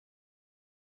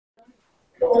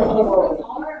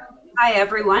Hi,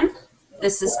 everyone.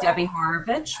 This is Debbie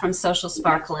Horovich from Social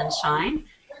Sparkle and Shine,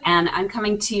 and I'm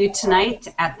coming to you tonight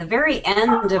at the very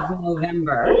end of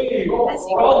November, as you can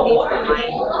see from my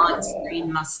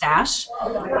on-screen mustache.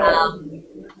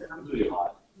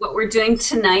 What we're doing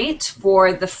tonight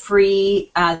for the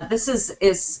free, this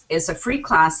is a free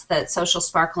class that Social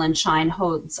Sparkle and Shine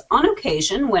holds on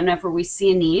occasion whenever we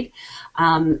see a need.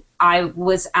 I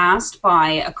was asked by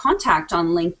a contact on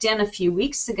LinkedIn a few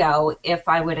weeks ago if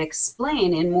I would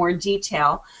explain in more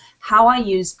detail how I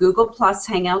use Google Plus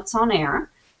Hangouts on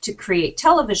Air to create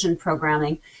television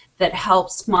programming that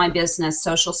helps my business,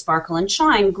 Social Sparkle and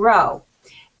Shine, grow.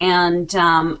 And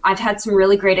I've had some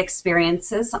really great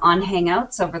experiences on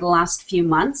Hangouts over the last few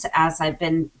months as I've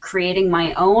been creating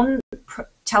my own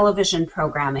television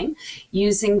programming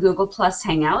using Google Plus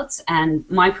Hangouts. And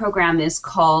my program is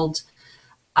called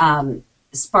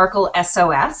Sparkle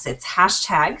SOS. It's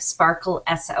hashtag Sparkle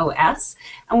SOS.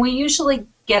 And we usually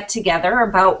get together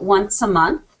about once a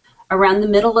month, around the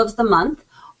middle of the month,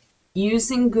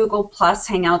 using Google Plus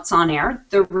Hangouts on Air.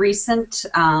 The recent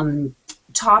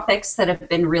topics that have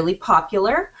been really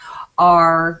popular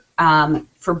are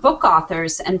for book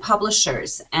authors and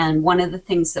publishers, and one of the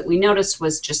things that we noticed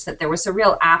was just that there was a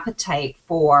real appetite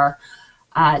for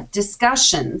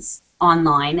discussions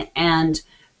online and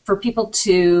for people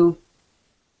to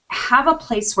have a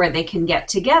place where they can get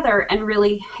together and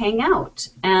really hang out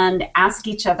and ask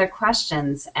each other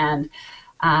questions and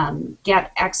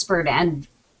get expert and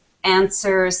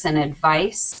answers and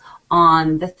advice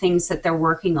on the things that they're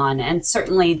working on. And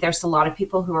certainly there's a lot of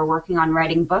people who are working on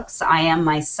writing books. I am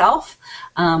myself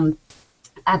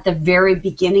at the very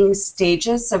beginning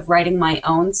stages of writing my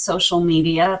own social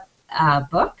media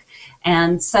book.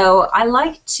 And so I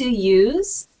like to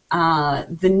use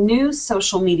the new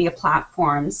social media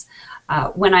platforms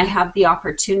when I have the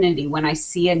opportunity, when I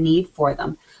see a need for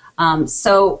them.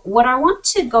 So what I want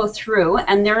to go through,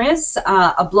 and there is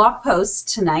a blog post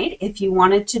tonight if you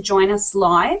wanted to join us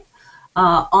live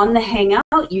on the Hangout.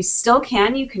 You still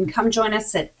can. You can come join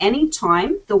us at any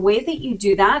time. The way that you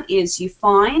do that is you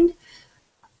find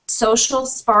Social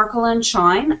Sparkle and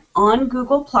Shine on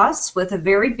Google Plus with a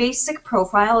very basic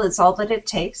profile is all that it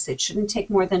takes. It shouldn't take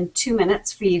more than 2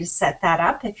 minutes for you to set that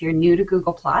up if you're new to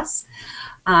Google Plus.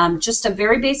 Just a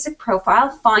very basic profile.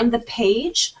 Find the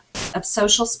page of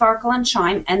Social Sparkle and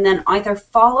Shine and then either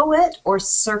follow it or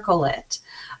circle it.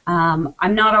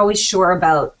 I'm not always sure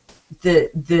about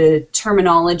the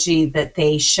terminology that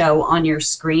they show on your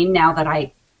screen now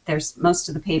that there's most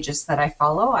of the pages that I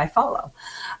follow.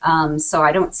 So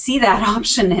I don't see that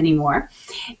option anymore.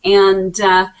 And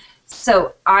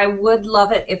so I would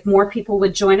love it if more people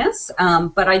would join us,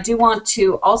 but I do want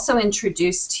to also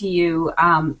introduce to you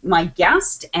my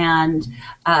guest and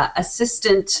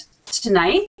assistant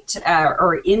tonight,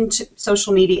 or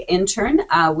social media intern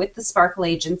with the Sparkle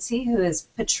Agency, who is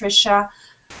Patricia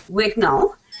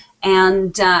Wignall.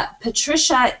 And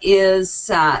Patricia is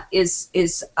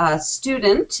a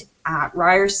student at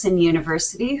Ryerson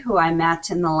University who I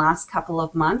met in the last couple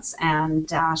of months,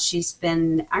 and she's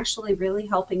been actually really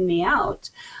helping me out,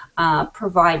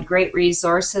 provide great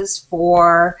resources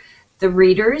for the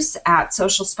readers at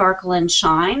Social Sparkle and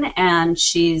Shine, and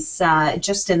she's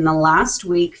just in the last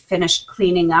week finished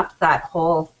cleaning up that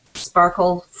whole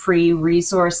Sparkle free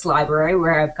resource library,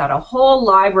 where I've got a whole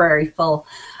library full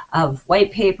of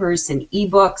white papers and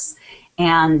ebooks,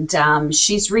 and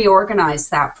she's reorganized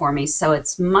that for me, so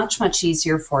it's much, much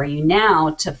easier for you now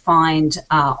to find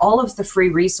all of the free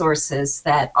resources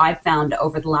that I've found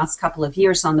over the last couple of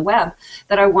years on the web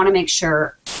that I want to make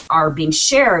sure are being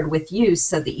shared with you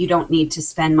so that you don't need to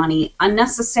spend money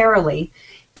unnecessarily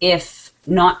if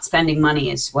not spending money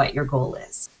is what your goal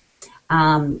is.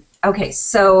 Okay,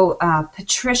 so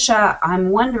Patricia,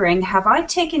 I'm wondering, have I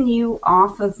taken you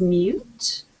off of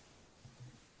mute?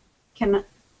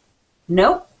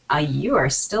 Nope, you are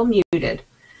still muted.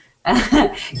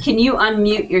 Can you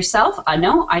unmute yourself?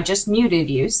 No, I just muted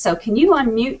you. So can you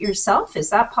unmute yourself? Is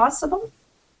that possible?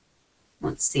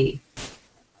 Let's see.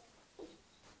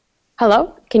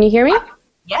 Hello, can you hear me?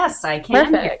 Yes, I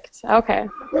can. Perfect. Okay.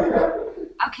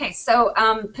 Okay, so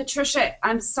Patricia,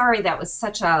 I'm sorry that was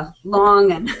such a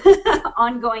long and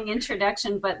ongoing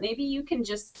introduction, but maybe you can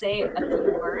just say a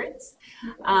few words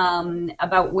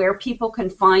about where people can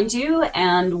find you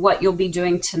and what you'll be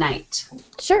doing tonight.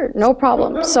 Sure, no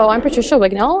problem. So I'm Patricia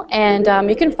Wignall, and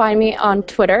you can find me on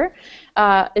Twitter.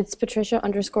 It's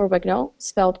Patricia_Wignall,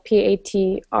 spelled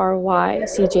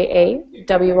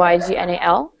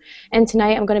PATRYCJAWYGNAL. And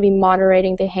tonight I'm going to be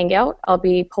moderating the Hangout. I'll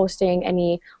be posting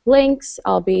any links,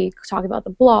 I'll be talking about the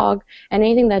blog, and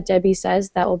anything that Debbie says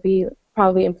that will be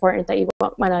probably important that you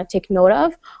want to take note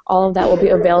of, all of that will be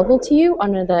available to you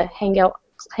under the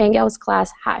Hangouts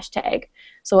class hashtag.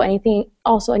 So any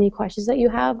questions that you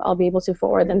have, I'll be able to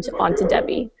forward them on to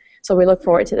Debbie. So we look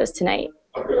forward to this tonight.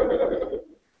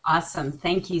 Awesome.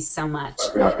 Thank you so much.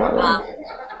 No problem.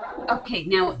 Okay,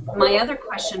 now my other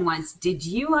question was, did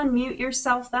you unmute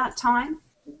yourself that time?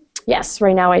 Yes,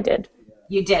 right now I did.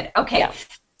 You did. Okay. Yeah.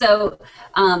 So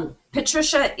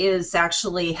Patricia is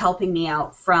actually helping me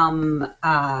out from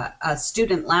a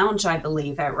student lounge, I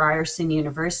believe, at Ryerson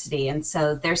University. And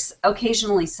so there's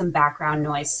occasionally some background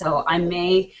noise. So I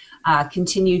may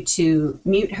continue to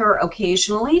mute her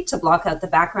occasionally to block out the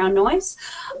background noise.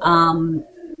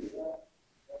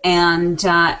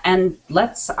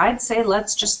 I'd say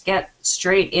let's just get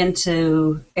straight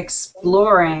into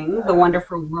exploring the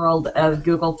wonderful world of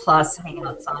Google Plus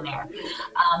Hangouts on Air.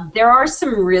 There are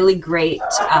some really great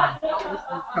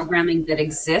programming that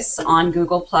exists on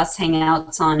Google Plus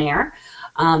Hangouts on Air.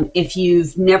 If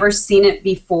you've never seen it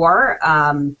before,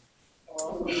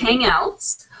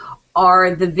 Hangouts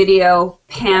are the video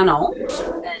panel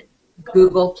that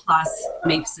Google Plus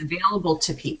makes available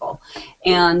to people.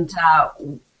 And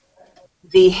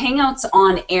the Hangouts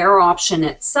on Air option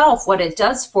itself, what it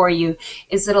does for you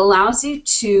is it allows you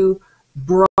to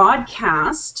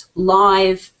broadcast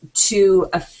live to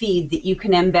a feed that you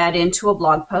can embed into a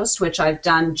blog post, which I've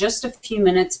done just a few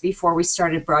minutes before we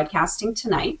started broadcasting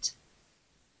tonight.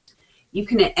 You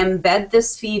can embed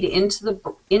this feed into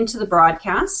the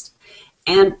broadcast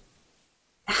and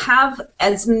have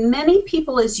as many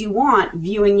people as you want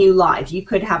viewing you live. You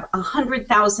could have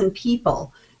 100,000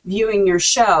 people viewing your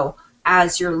show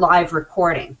as your live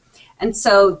recording. And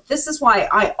so this is why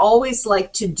I always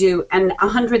like to do, and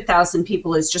 100,000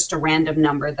 people is just a random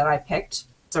number that I picked.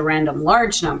 It's a random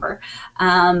large number.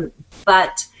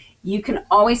 But you can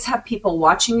always have people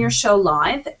watching your show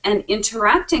live and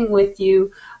interacting with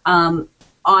you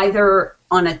either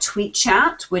on a tweet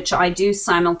chat, which I do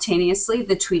simultaneously.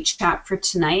 The tweet chat for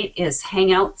tonight is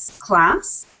Hangouts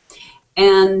class.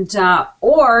 And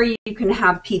or you can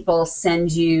have people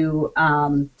send you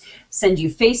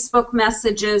Facebook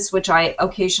messages, which I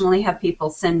occasionally have people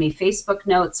send me Facebook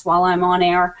notes while I'm on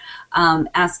air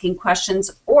asking questions,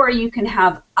 or you can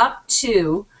have up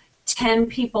to 10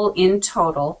 people in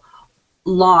total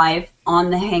live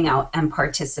on the Hangout and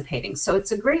participating. So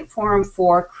it's a great forum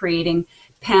for creating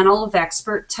panel of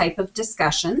expert type of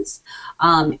discussions,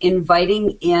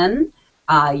 inviting in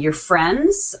your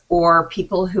friends or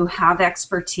people who have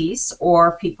expertise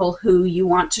or people who you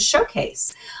want to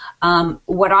showcase.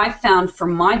 What I found for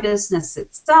my business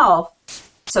itself,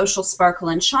 Social Sparkle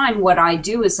and Shine, what I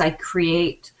do is I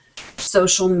create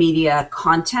social media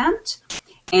content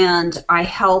and I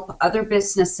help other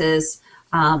businesses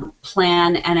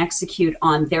plan and execute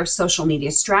on their social media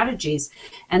strategies.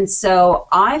 And so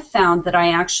I found that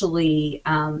I actually,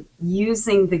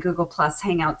 using the Google Plus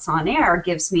Hangouts on Air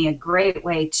gives me a great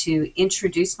way to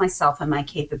introduce myself and my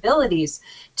capabilities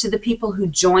to the people who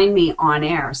join me on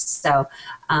air. So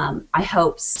I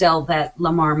hope still that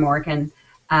Lamar Morgan,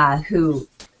 who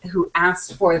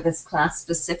asked for this class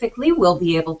specifically, will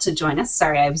be able to join us.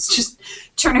 Sorry, I was just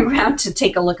turning around to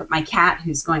take a look at my cat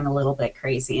who's going a little bit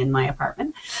crazy in my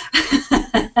apartment.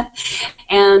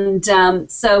 And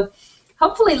so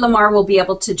hopefully Lamar will be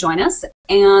able to join us.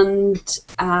 And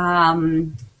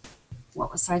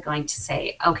what was I going to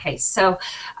say? Okay, so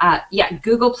yeah,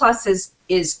 Google Plus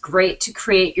is great to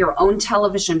create your own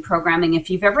television programming.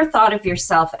 If you've ever thought of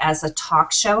yourself as a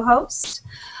talk show host,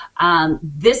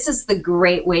 this is the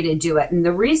great way to do it. And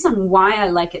the reason why I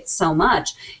like it so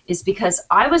much is because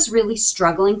I was really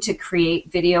struggling to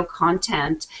create video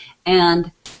content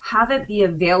and have it be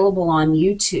available on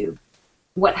YouTube.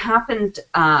 What happened,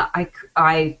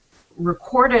 I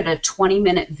recorded a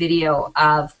 20-minute video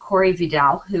of Corey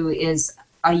Vidal, who is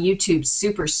a YouTube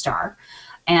superstar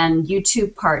and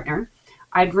YouTube partner.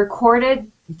 I'd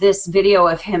recorded this video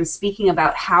of him speaking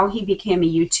about how he became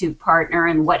a YouTube partner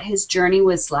and what his journey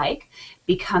was like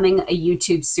becoming a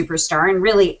YouTube superstar. And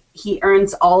really, he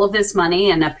earns all of his money,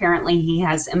 and apparently he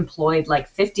has employed like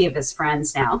 50 of his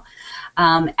friends now.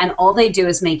 And all they do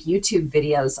is make YouTube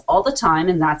videos all the time,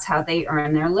 and that's how they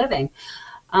earn their living.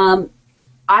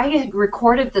 I had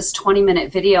recorded this 20-minute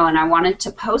video and I wanted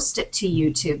to post it to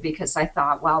YouTube because I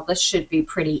thought, well, this should be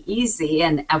pretty easy,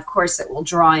 and of course it will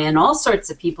draw in all sorts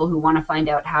of people who want to find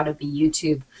out how to be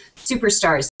YouTube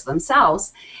superstars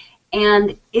themselves.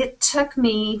 And it took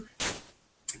me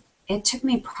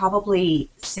probably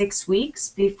 6 weeks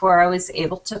before I was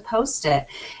able to post it.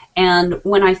 And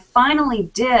when I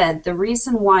finally did, the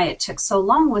reason why it took so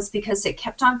long was because it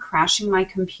kept on crashing my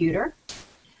computer.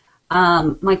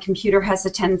 My computer has a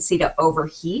tendency to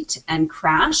overheat and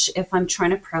crash if I'm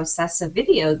trying to process a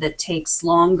video that takes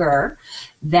longer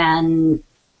than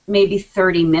maybe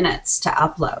 30 minutes to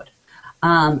upload.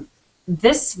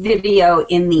 This video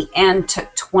in the end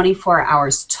took 24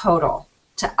 hours total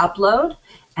to upload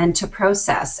and to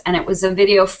process. And it was a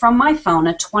video from my phone,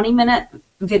 a 20-minute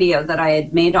video that I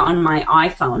had made on my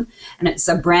iPhone. And it's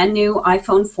a brand new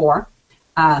iPhone 4.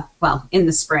 Well, in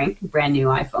the spring, brand new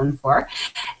iPhone 4.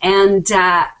 And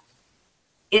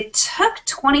it took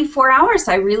 24 hours.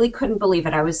 I really couldn't believe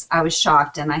it. I was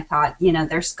shocked, and I thought, you know,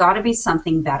 there's got to be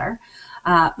something better.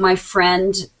 My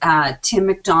friend Tim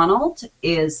McDonald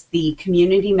is the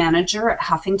community manager at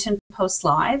Huffington Post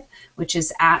Live, which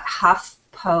is at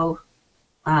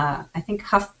I think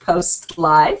HuffPost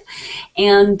Live,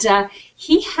 and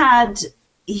he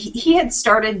had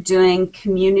started doing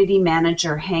community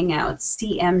manager hangouts,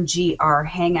 CMGR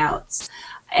hangouts,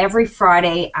 every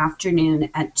Friday afternoon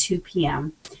at 2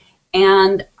 p.m.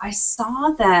 And I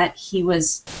saw that he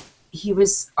was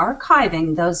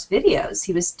archiving those videos.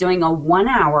 He was doing a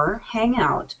 1-hour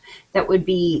hangout that would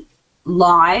be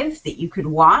live, that you could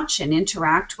watch and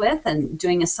interact with, and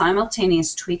doing a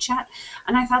simultaneous tweet chat.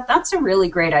 And I thought, that's a really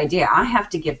great idea. I have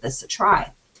to give this a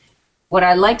try. What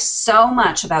I like so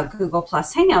much about Google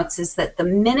Plus Hangouts is that the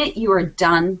minute you are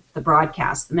done the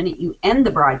broadcast, the minute you end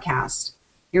the broadcast,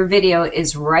 your video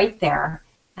is right there,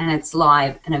 and it's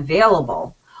live and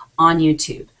available on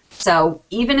YouTube. So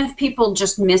even if people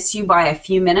just miss you by a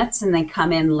few minutes and they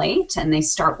come in late and they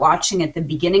start watching at the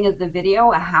beginning of the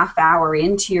video, a half hour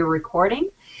into your recording,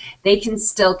 they can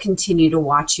still continue to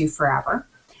watch you forever.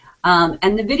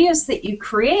 And the videos that you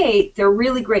create, they're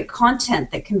really great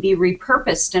content that can be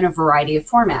repurposed in a variety of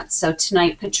formats. So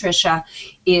tonight, Patricia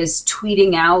is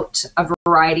tweeting out a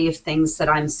variety of things that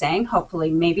I'm saying.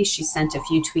 Hopefully, maybe she sent a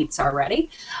few tweets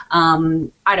already.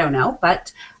 I don't know,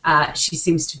 but she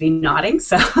seems to be nodding,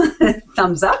 so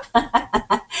thumbs up.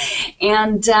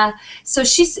 And so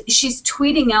she's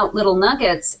tweeting out little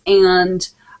nuggets, and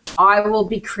I will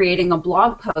be creating a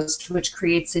blog post which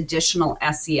creates additional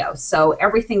SEO. So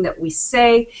everything that we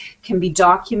say can be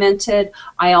documented.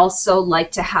 I also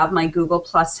like to have my Google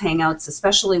Plus Hangouts,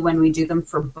 especially when we do them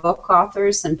for book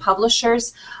authors and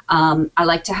publishers. I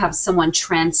like to have someone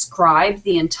transcribe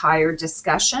the entire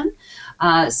discussion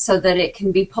so that it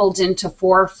can be pulled into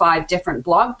 4 or 5 different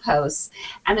blog posts.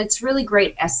 And it's really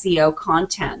great SEO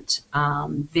content,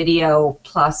 video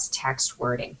plus text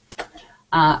wording.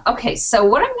 Okay, so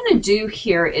what I'm going to do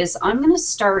here is I'm going to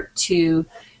start to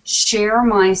share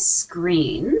my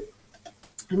screen.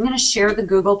 I'm going to share the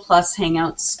Google Plus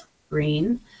Hangout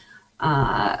screen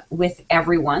with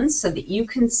everyone so that you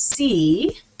can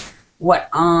see what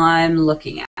I'm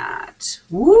looking at.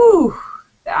 Woo!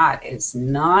 That is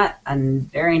not a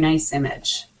very nice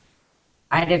image.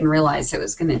 I didn't realize it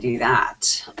was going to do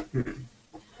that.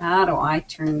 How do I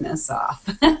turn this off?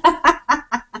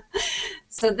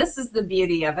 So this is the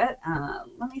beauty of it.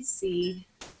 Let me see.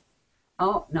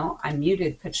 Oh, no, I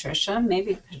muted Patricia.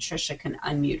 Maybe Patricia can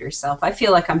unmute herself. I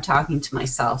feel like I'm talking to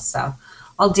myself, so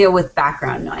I'll deal with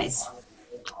background noise.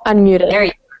 Unmuted. There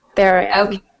you go. There I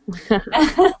am.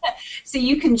 Okay. So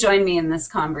you can join me in this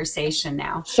conversation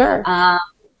now. Sure.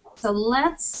 So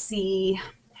let's see.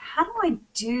 How do I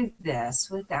do this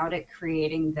without it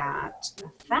creating that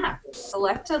effect?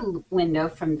 Select a window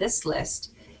from this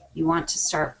list you want to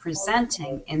start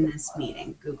presenting in this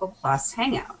meeting, Google Plus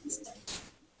Hangouts.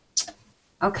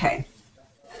 Okay,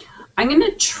 I'm going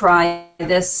to try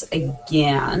this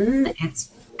again. It's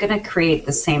going to create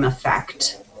the same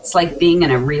effect. It's like being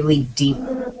in a really deep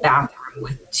bathroom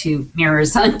with 2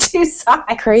 mirrors on 2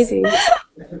 sides. Crazy.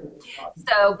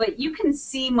 So, but you can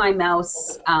see my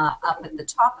mouse up at the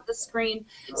top of the screen.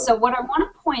 So what I want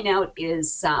to point out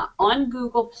is on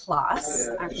Google Plus,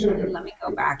 actually, let me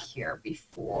go back here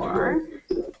before.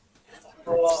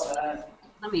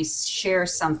 Let me share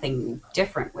something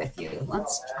different with you.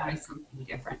 Let's try something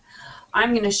different.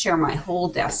 I'm going to share my whole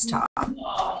desktop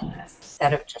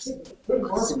instead of just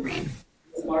the screen.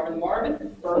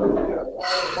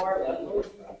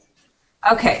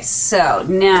 Okay, so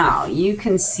now you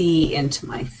can see into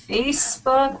my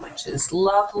Facebook, which is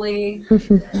lovely.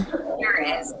 Here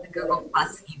is the Google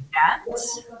Plus event.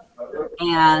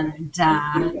 And,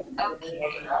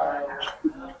 okay.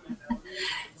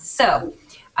 So,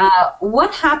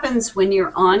 what happens when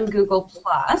you're on Google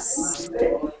Plus? I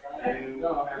can find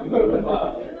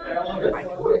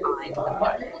the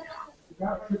button.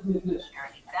 Share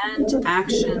an event,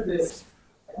 actions.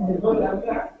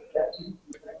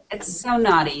 It's so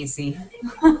not easy.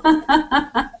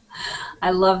 I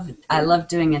love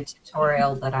doing a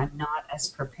tutorial that I'm not as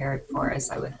prepared for as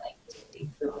I would like to be.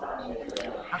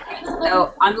 Okay,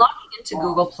 so I'm logging into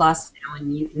Google Plus now,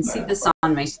 and you can see this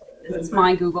on my screen. This is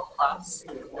my Google Plus,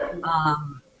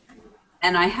 um,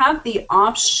 and I have the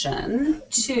option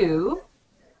to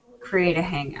create a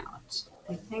Hangout.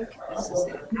 I think this is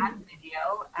it. Add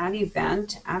video, add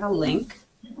event, add a link,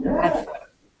 add photo.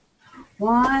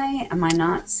 Why am I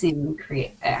not seeing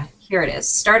create? Here it is.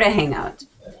 Start a Hangout.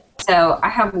 So I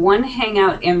have one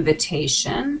Hangout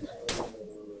invitation.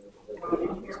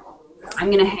 I'm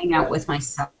going to hang out with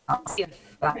myself. See if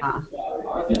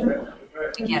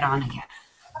we get on again.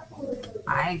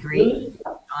 I agree.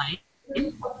 Fine.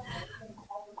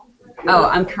 Oh,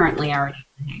 I'm currently already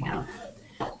in Hangout.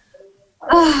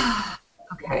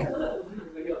 Okay.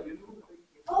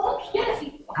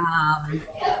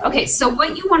 Okay, so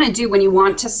what you want to do when you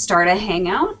want to start a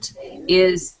Hangout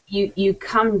is you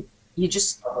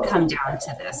just come down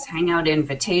to this Hangout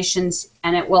invitations,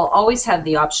 and it will always have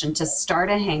the option to start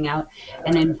a Hangout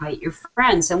and invite your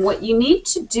friends. And what you need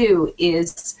to do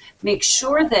is make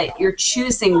sure that you're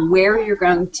choosing where you're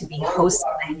going to be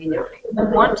hosting the Hangout. You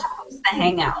want to host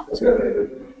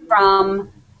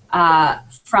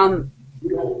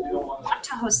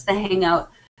the Hangout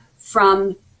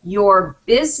from your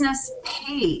business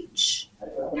page.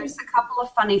 There's a couple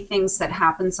of funny things that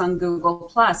happens on Google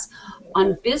Plus.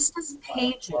 On business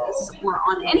pages, or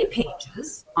on any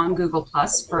pages on Google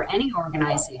Plus for any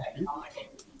organization,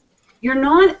 you're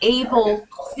not able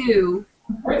to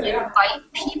invite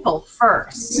people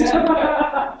first.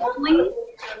 Only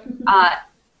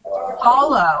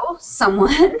follow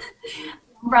someone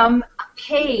from a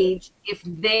page if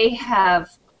they have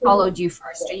followed you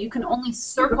first, or you can only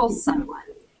circle someone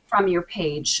from your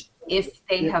page if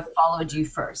they have followed you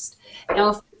first. Now,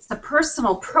 if it's a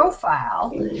personal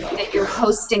profile that you're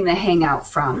hosting the Hangout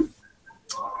from,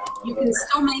 you can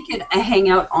still make it a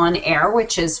Hangout on air,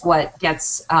 which is what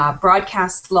gets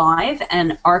broadcast live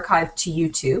and archived to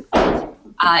YouTube.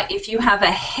 If you have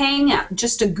a Hangout,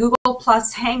 just a Google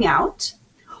Plus Hangout,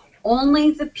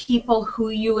 only the people who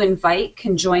you invite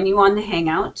can join you on the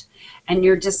Hangout, and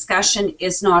your discussion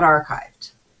is not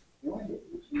archived.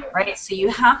 Right, so you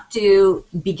have to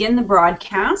begin the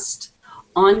broadcast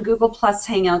on Google Plus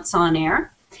Hangouts on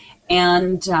air,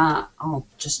 and I'll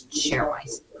just share my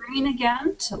screen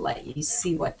again to let you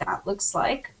see what that looks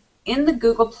like. In the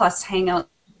Google Plus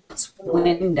Hangouts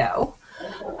window,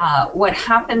 what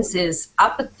happens is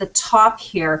up at the top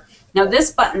here, now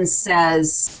this button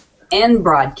says end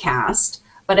broadcast,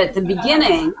 but at the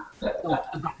beginning,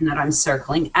 the button that I'm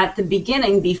circling, at the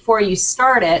beginning, before you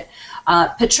start it,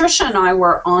 Patricia and I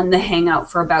were on the Hangout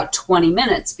for about 20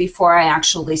 minutes before I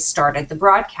actually started the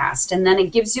broadcast. And then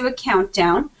it gives you a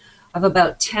countdown of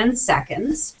about 10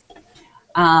 seconds.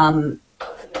 And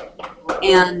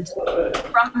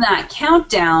from that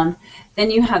countdown,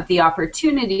 then you have the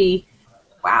opportunity.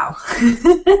 Wow.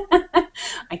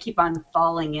 I keep on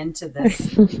falling into this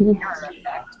camera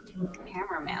effect.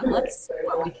 Cameraman, let's see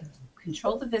what we can do.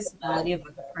 Control the visibility of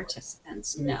other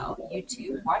participants. No.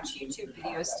 YouTube. Watch YouTube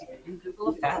videos to get in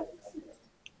Google Effects.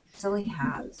 Silly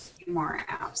hats. Do more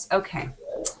apps. Okay.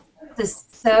 This is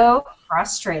so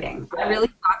frustrating. I really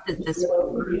thought that this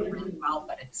would work really well,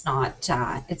 but it's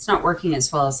not working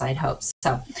as well as I'd hoped.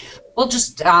 So we'll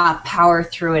just power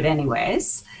through it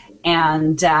anyways.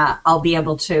 And I'll be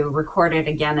able to record it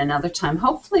again another time,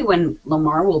 hopefully when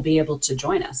Lamar will be able to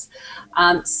join us.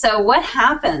 So what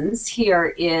happens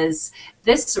here is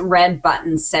this red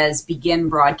button says Begin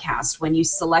Broadcast. When you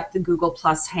select the Google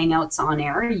Plus Hangouts on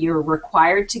air, you're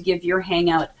required to give your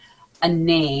Hangout a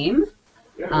name.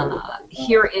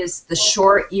 Here is the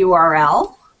short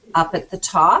URL up at the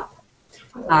top.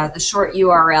 The short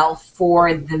URL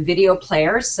for the video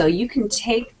player. So you can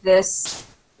take this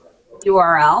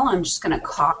URL. I'm just going to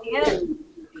copy it.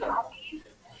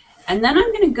 And then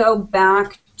I'm going to go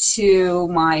back to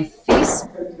my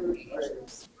Facebook page.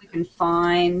 So we can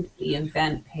find the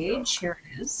event page. Here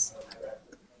it is.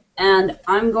 And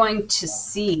I'm going to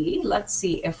see, let's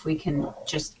see if we can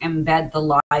just embed the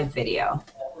live video.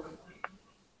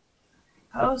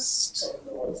 Post.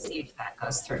 Let's see if that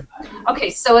goes through. Okay,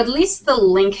 so at least the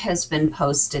link has been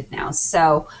posted now.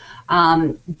 So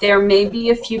there may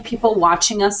be a few people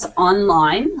watching us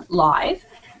online live,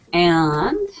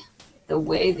 and the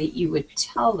way that you would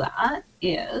tell that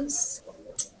is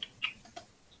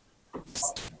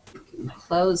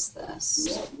close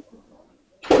this.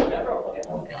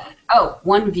 Oh,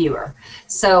 one viewer.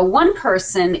 So one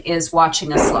person is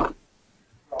watching us live.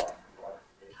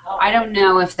 I don't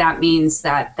know if that means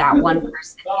that that one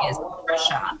person is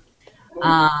Patricia.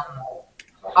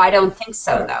 I don't think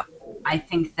so, though. I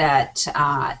think that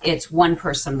it's one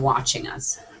person watching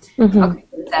us. Mm-hmm. Okay,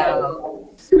 so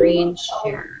screen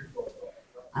share.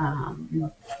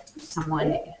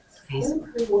 Someone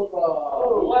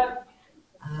Facebook.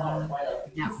 No.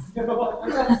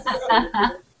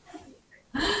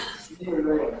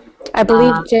 I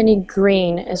believe Jenny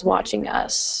Green is watching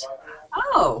us.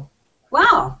 Oh,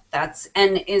 wow.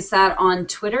 And is that on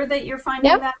Twitter that you're finding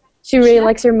Yep. that? She really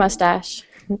likes your mustache.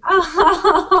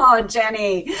 Oh,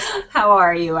 Jenny, how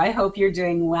are you? I hope you're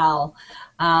doing well.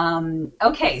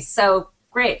 Okay, so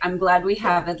great. I'm glad we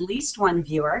have at least one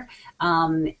viewer.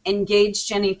 Engage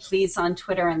Jenny, please, on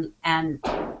Twitter and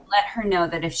let her know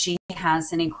that if she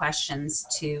has any questions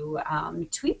to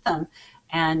tweet them,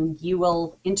 and you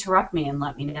will interrupt me and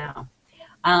let me know.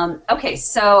 Okay,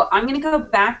 so I'm going to go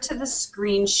back to the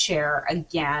screen share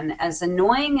again. As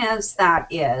annoying as that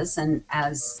is, and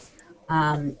as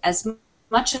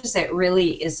much as it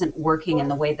really isn't working in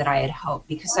the way that I had hoped,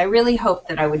 because I really hoped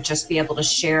that I would just be able to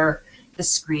share the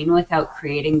screen without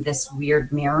creating this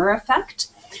weird mirror effect.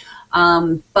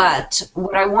 But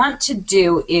what I want to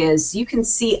do is, you can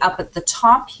see up at the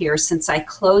top here, since I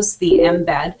closed the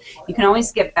embed, you can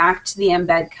always get back to the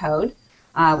embed code,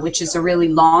 which is a really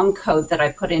long code that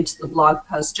I put into the blog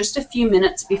post just a few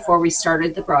minutes before we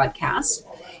started the broadcast.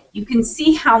 You can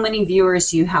see how many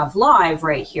viewers you have live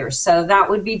right here. So that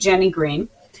would be Jenny Green.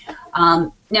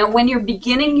 Now, when you're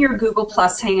beginning your Google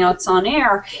Plus Hangouts on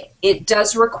air, it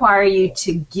does require you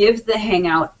to give the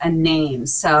Hangout a name.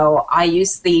 So I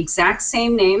use the exact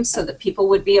same name so that people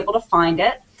would be able to find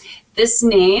it. This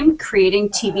name, Creating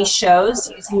TV Shows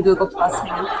Using Google Plus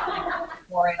Hangouts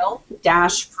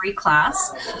Tutorial-Free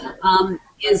Class,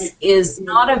 is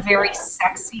not a very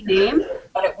sexy name,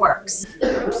 but it works.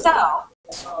 So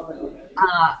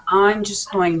I'm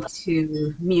just going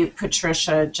to mute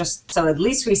Patricia just so at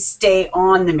least we stay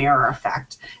on the mirror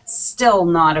effect. Still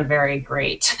not a very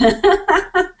great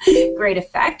great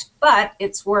effect, but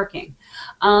it's working.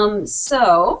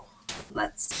 So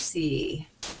let's see.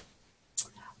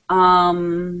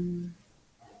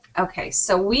 Okay,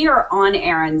 so we are on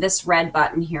air, and this red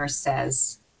button here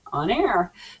says on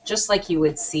air, just like you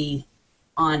would see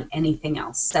on anything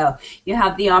else. So you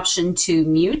have the option to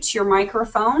mute your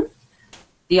microphone,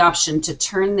 the option to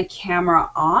turn the camera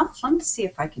off. Let me see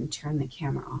if I can turn the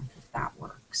camera off, if that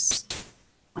works.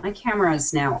 My camera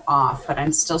is now off, but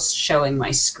I'm still showing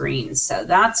my screen, so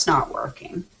that's not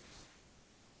working.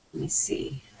 Let me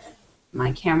see.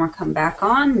 My camera come back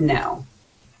on? No.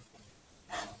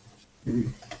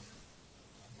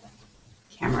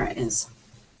 Camera is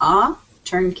off.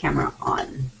 Turn camera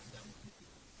on.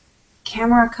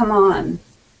 Camera, come on.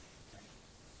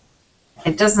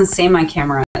 It doesn't say my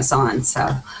camera is on,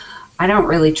 so I don't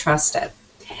really trust it.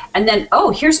 And then, oh,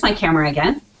 here's my camera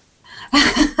again.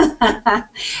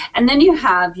 And then you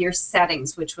have your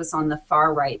settings, which was on the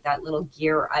far right, that little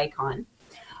gear icon.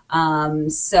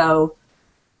 So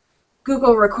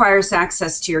Google requires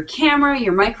access to your camera,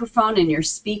 your microphone, and your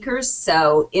speakers.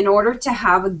 So in order to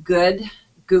have a good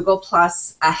Google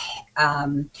Plus,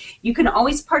 you can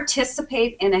always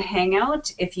participate in a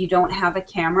Hangout if you don't have a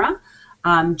camera,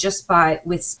 just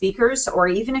with speakers, or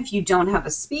even if you don't have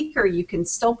a speaker, you can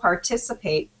still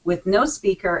participate with no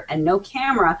speaker and no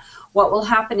camera. What will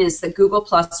happen is that Google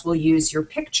Plus will use your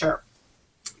picture.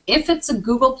 If it's a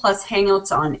Google Plus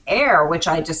Hangouts on air, which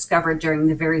I discovered during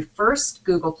the very first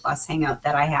Google Plus Hangout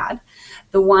that I had,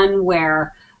 the one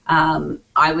where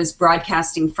I was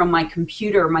broadcasting from my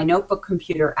computer, my notebook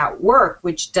computer at work,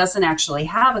 which doesn't actually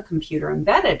have a computer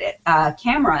embedded,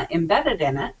 camera embedded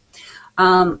in it.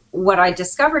 What I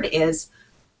discovered is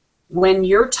when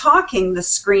you're talking, the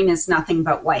screen is nothing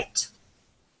but white.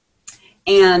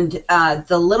 And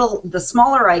the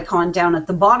smaller icon down at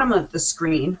the bottom of the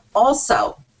screen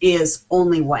also is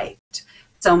only white.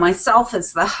 So myself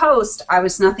as the host, I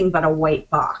was nothing but a white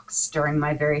box during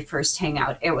my very first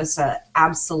Hangout. It was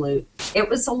it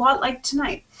was a lot like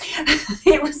tonight.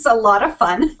 It was a lot of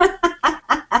fun.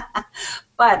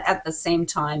 But at the same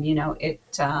time, you know,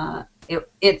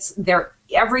 it's there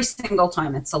every single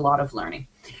time. It's a lot of learning.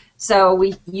 So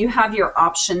you have your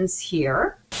options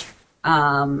here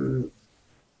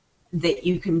that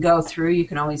you can go through. You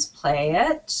can always play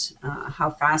it. How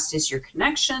fast is your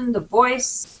connection? The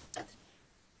voice,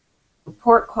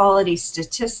 report quality,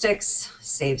 statistics,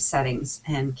 save settings,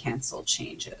 and cancel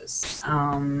changes.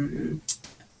 I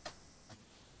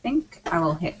think I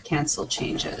will hit cancel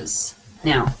changes.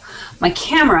 Now, my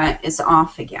camera is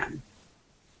off again,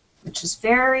 which is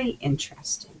very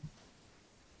interesting.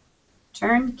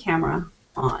 Turn camera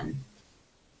on.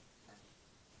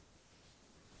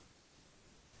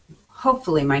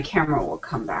 hopefully my camera will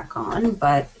come back on,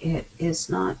 but it is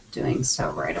not doing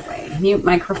so right away. Mute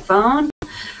microphone.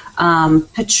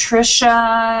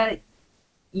 Patricia,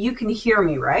 you can hear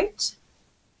me, right?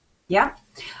 Yeah?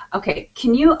 Okay,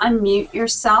 can you unmute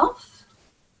yourself?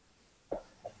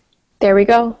 There we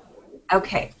go.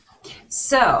 Okay,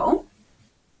 so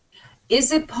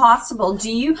is it possible,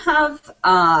 do you have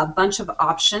a bunch of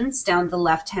options down the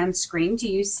left-hand screen? Do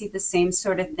you see the same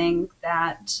sort of thing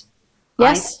that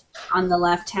I see on the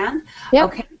left-hand? Yep.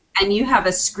 Okay, and you have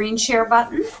a screen share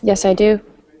button? Yes, I do.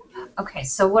 Okay,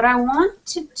 so what I want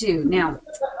to do now,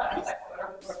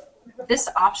 this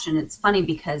option, it's funny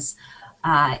because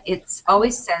it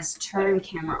always says turn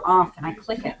camera off, and I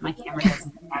click it, and my camera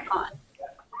doesn't come back on.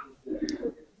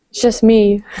 It's just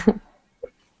me.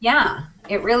 Yeah,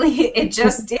 it really, it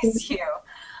just is you.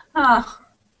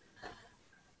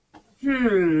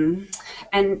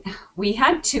 And we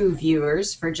had 2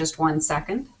 viewers for just 1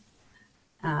 second.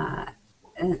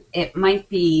 It might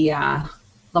be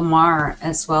Lamar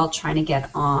as well trying to get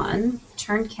on.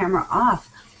 Turn camera off.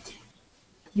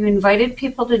 You invited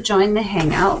people to join the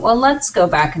Hangout. Well, let's go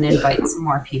back and invite some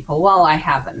more people while I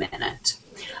have a minute.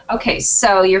 Okay,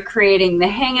 so you're creating the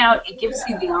Hangout. It gives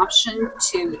you the option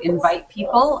to invite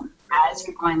people as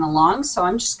you're going along. So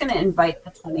I'm just going to invite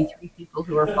the 23 people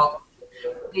who are following.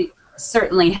 We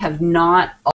certainly have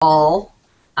not all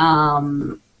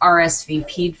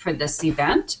RSVP'd for this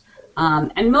event.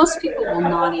 And most people will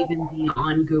not even be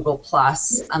on Google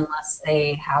Plus unless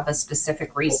they have a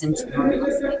specific reason to,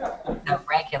 unless they do that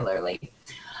regularly.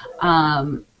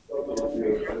 Camera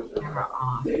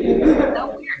off.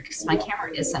 So weird because my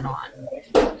camera isn't on.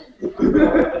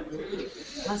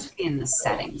 Must be in the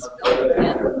settings.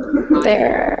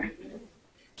 There.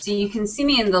 So you can see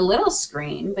me in the little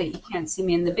screen, but you can't see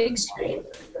me in the big screen.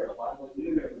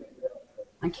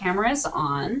 My camera is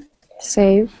on.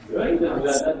 Save.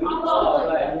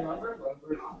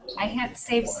 I hit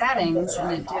save settings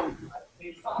and it didn't.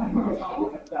 If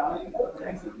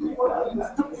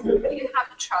you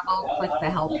have trouble, click the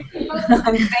help link.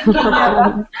 I'm thinking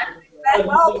of that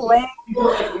help link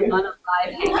on a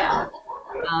live hangout.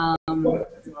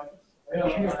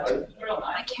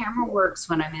 My camera works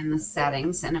when I'm in the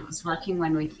settings, and it was working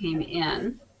when we came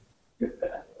in.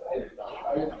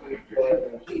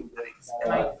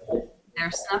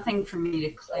 There's nothing for me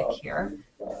to click here.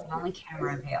 It's the only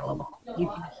camera available. You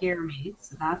can hear me,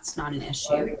 so that's not an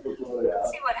issue.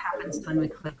 Let's see what happens when we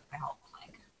click the help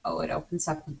link. Oh, it opens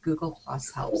up the Google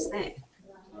Plus helps thing.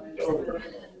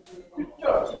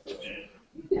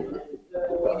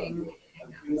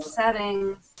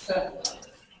 Settings.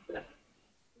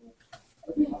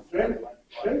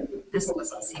 This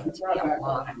doesn't seem to be a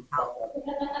lot of help.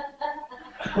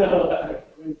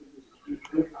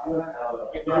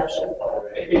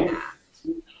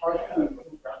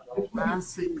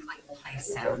 Lastly, click play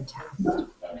sound test.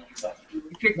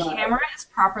 If your camera is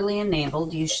properly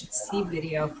enabled, you should see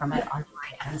video from it on the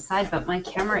right hand side, but my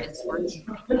camera is working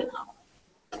right now.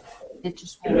 It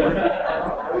just won't work.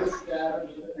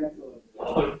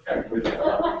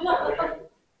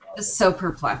 This is so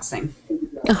perplexing.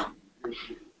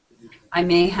 I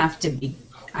may have to be,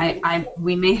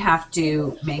 we may have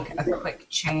to make a quick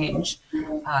change.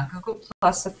 Google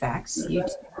Plus effects,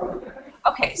 YouTube.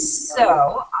 Okay,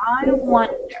 so I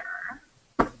wonder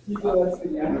if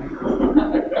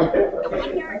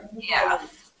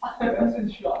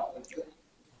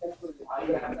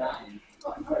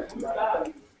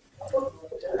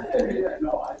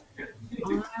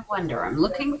I'm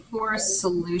looking for a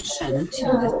solution to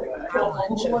this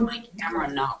challenge of my camera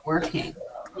not working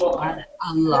on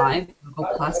a live Google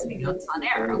Plus Hangouts on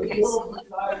air. Okay, so let's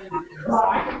see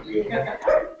what happens.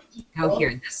 Go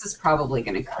here. This is probably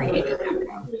going to create an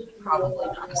echo. Probably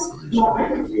not a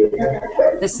solution.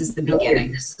 This is the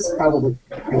beginning. This is probably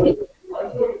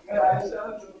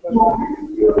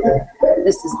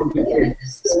This is the beginning.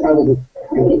 This is probably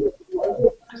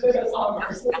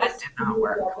that did not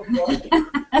work.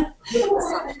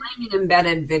 So playing an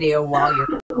embedded video while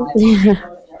you're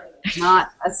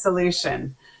not a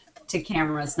solution to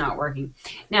cameras not working.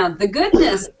 Now the good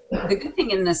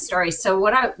thing in this story, so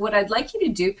what I'd like you to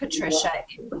do, Patricia,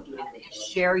 if you can, is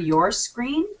share your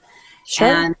screen.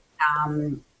 Sure.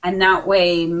 And that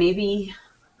way maybe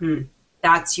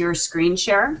that's your screen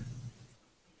share.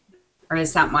 Or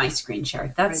is that my screen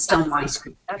share? That's still my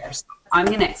screen share. I'm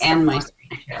going to end my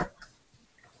screen share.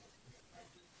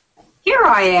 Here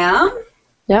I am.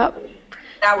 Yep.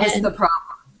 That was the problem.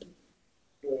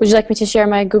 Would you like me to share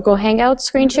my Google Hangouts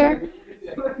screen share?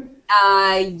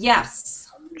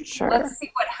 Yes. Sure. Let's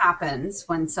see what happens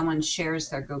when someone shares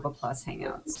their Google Plus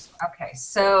Hangouts. Okay,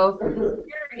 so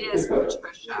here is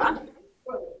Patricia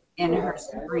in her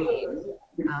screen.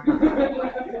 So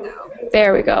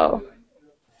There we go.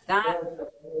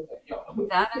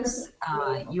 that is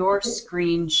your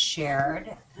screen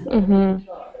shared. Mm-hmm.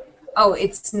 Oh,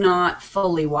 it's not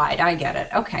fully wide. I get it.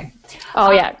 Okay.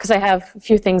 Oh, yeah, because I have a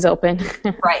few things open.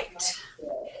 Right.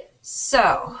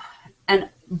 So,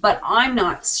 but I'm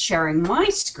not sharing my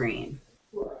screen.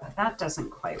 That doesn't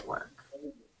quite work.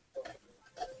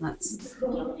 Let's.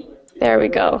 There we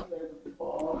go.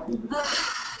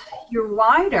 You're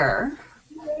wider,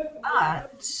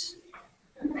 but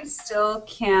I still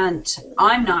can't.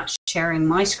 I'm not sharing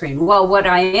my screen. Well, what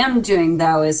I am doing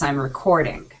though is I'm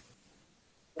recording,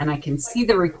 and I can see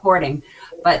the recording,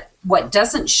 but what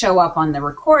doesn't show up on the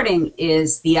recording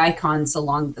is the icons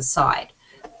along the side,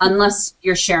 unless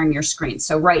you're sharing your screen.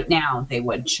 So right now they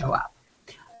would show up.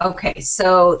 Okay,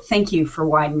 so thank you for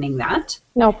widening that.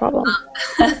 No problem.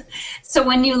 So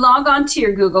when you log on to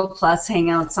your Google Plus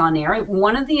Hangouts on Air,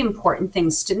 one of the important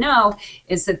things to know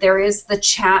is that there is the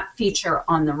chat feature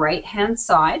on the right-hand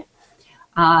side.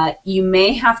 You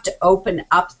may have to open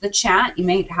up the chat. You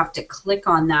may have to click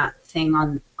on that thing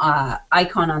on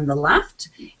icon on the left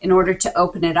in order to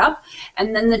open it up.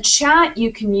 And then the chat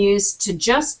you can use to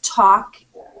just talk.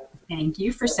 Thank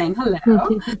you for saying hello.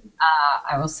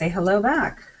 I will say hello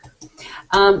back.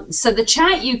 So the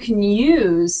chat you can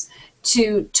use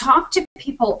to talk to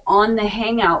people on the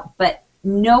Hangout, but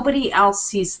nobody else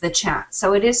sees the chat.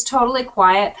 So it is totally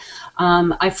quiet.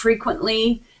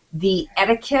 The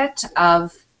etiquette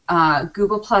of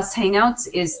Google Plus Hangouts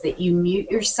is that you mute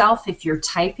yourself if you're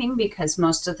typing, because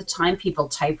most of the time people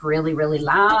type really, really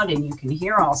loud and you can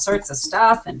hear all sorts of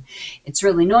stuff and it's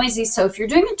really noisy. So if you're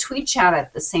doing a tweet chat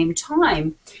at the same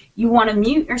time, you want to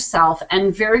mute yourself,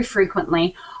 and very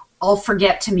frequently I'll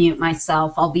forget to mute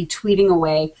myself. I'll be tweeting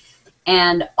away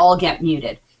and I'll get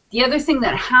muted. The other thing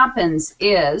that happens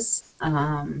is,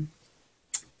 and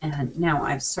now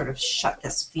I've sort of shut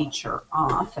this feature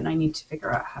off and I need to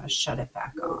figure out how to shut it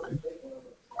back on.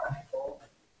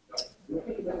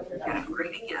 Get it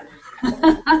right again.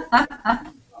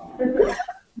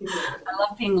 I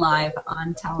love being live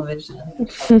on television.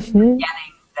 Forgetting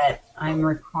that I'm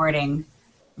recording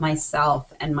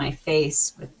myself and my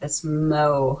face with this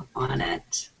mo on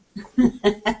it.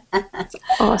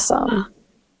 Awesome.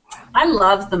 I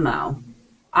love the mo.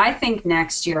 I think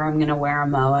next year I'm going to wear a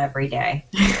mo every day.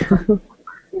 I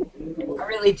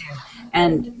really do.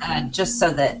 And just so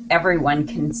that everyone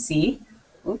can see,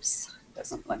 oops,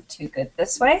 doesn't look too good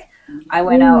this way. I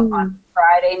went out on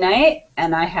Friday night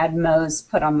and I had mo's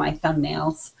put on my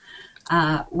thumbnails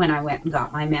when I went and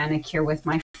got my manicure with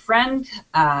my friend,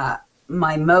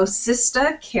 my mo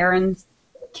sister, Karen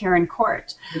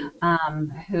Court,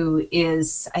 who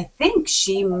is, I think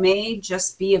she may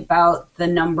just be about the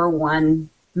 #1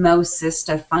 Mo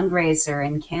Sista fundraiser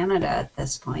in Canada at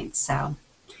this point. So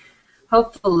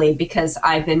hopefully, because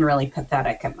I've been really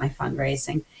pathetic at my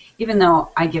fundraising, even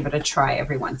though I give it a try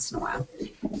every once in a while.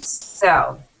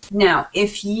 So now,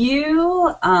 if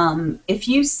you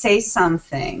say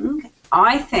something,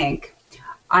 I think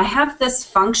I have this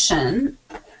function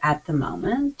at the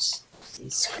moment. Let's see,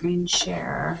 screen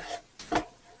share.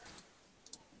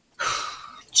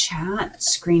 Chat,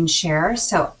 screen share.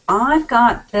 So I've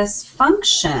got this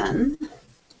function.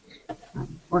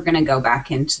 We're going to go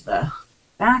back into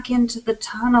the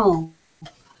tunnel.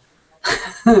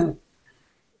 It's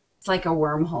like a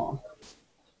wormhole,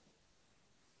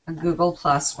 a Google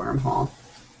Plus wormhole.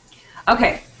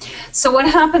 Okay, so what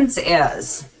happens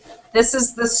is, this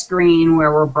is the screen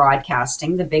where we're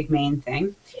broadcasting, the big main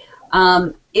thing.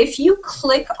 If you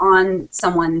click on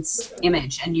someone's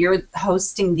image and you're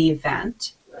hosting the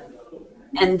event,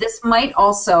 and this might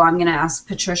also, I'm going to ask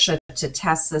Patricia to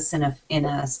test this in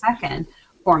a second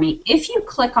for me. If you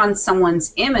click on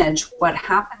someone's image, what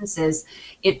happens is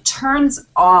it turns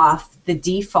off the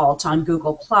default on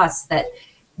Google Plus that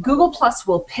Google Plus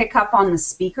will pick up on the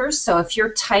speakers. So if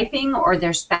you're typing or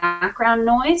there's background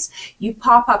noise, you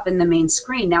pop up in the main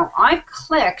screen. Now I've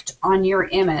clicked on your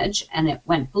image and it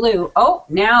went blue. Oh,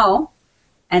 now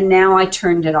I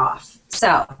turned it off.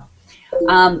 So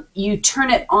you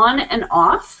turn it on and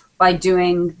off by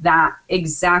doing that,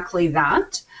 exactly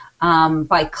that,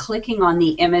 by clicking on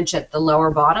the image at the lower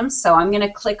bottom. So I'm going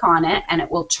to click on it and it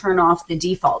will turn off the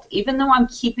default. Even though I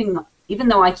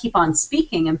keep on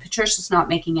speaking and Patricia's not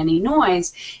making any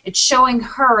noise, it's showing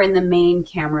her in the main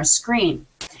camera screen.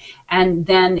 And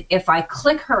then if I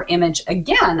click her image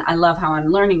again, I love how I'm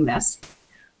learning this,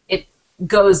 it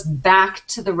goes back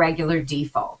to the regular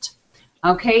default.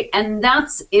 Okay, and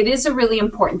it is a really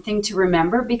important thing to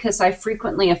remember, because I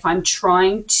frequently, if I'm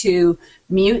trying to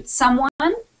mute someone,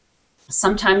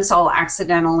 Sometimes I'll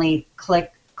accidentally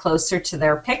click closer to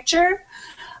their picture,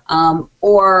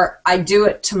 or I do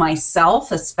it to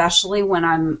myself, especially when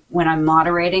I'm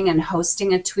moderating and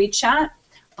hosting a tweet chat.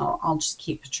 Oh, I'll just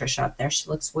keep Patricia up there. She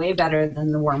looks way better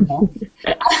than the wormhole.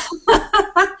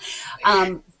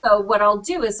 So what I'll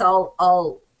do is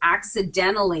I'll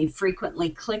accidentally frequently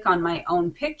click on my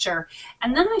own picture,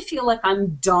 and then I feel like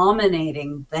I'm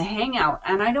dominating the Hangout,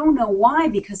 and I don't know why,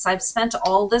 because I've spent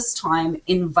all this time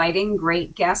inviting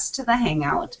great guests to the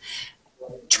Hangout,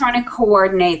 trying to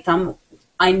coordinate them.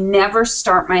 I never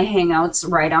start my Hangouts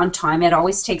right on time. It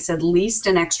always takes at least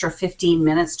an extra 15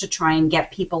 minutes to try and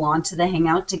get people onto the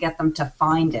Hangout, to get them to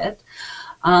find it.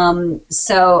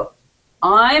 So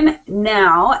I'm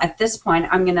now, at this point,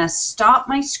 I'm going to stop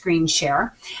my screen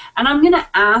share, and I'm going to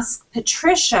ask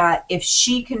Patricia if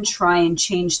she can try and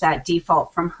change that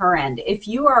default from her end. If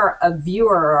you are a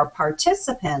viewer or a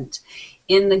participant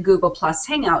in the Google Plus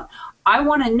Hangout, I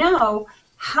want to know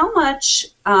how much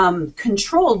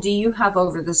control do you have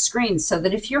over the screen, so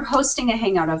that if you're hosting a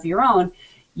Hangout of your own,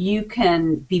 you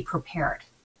can be prepared.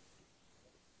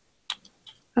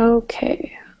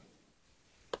 Okay.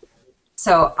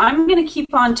 So I'm going to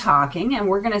keep on talking, and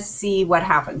we're going to see what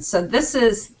happens. So that's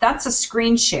a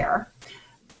screen share.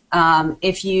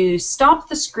 If you stop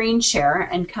the screen share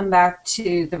and come back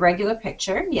to the regular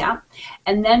picture, yeah,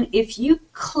 and then if you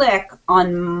click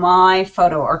on my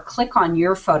photo or click on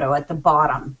your photo at the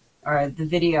bottom, or the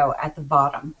video at the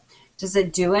bottom, does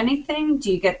it do anything?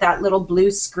 Do you get that little blue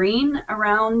screen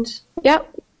around?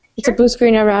 Yep, it's a blue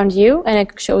screen around you, and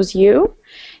it shows you.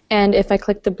 And if I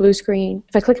click the blue screen,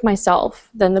 if I click myself,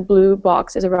 then the blue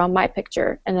box is around my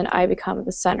picture, and then I become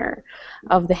the center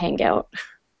of the Hangout.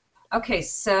 Okay,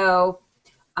 so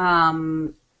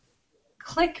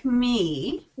click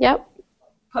me. Yep.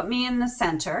 Put me in the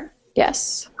center.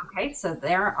 Yes. Okay, so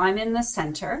there, I'm in the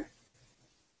center.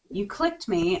 You clicked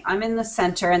me, I'm in the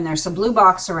center, and there's a blue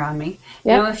box around me.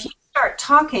 Yep. Now, if you start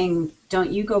talking,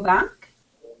 don't you go back?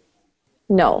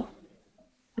 No.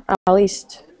 At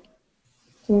least.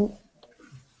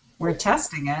 We're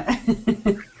testing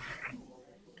it.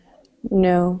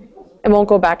 No. It won't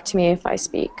go back to me if I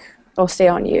speak. It'll stay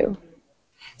on you.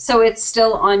 So it's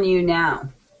still on you now?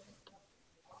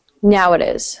 Now it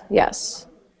is, yes.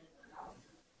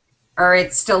 Or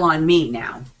it's still on me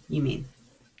now, you mean?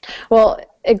 Well,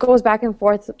 it goes back and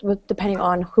forth depending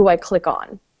on who I click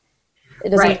on. It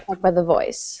doesn't affect by the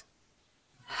voice.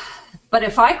 But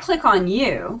if I click on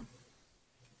you,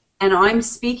 and I'm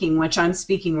speaking, which I'm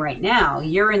speaking right now,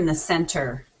 you're in the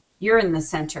center. You're in the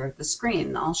center of the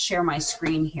screen. I'll share my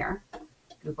screen here.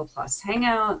 Google Plus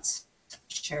Hangouts,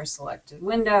 share selected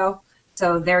window.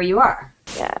 So there you are.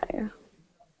 Yeah.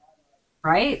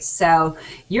 Right? So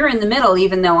you're in the middle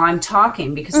even though I'm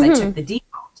talking, because I took the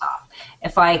default off.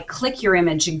 If I click your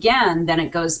image again, then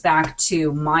it goes back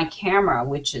to my camera,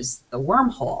 which is the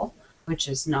wormhole, which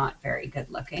is not very good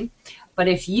looking. But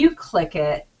if you click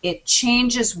it, it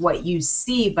changes what you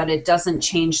see, but it doesn't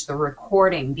change the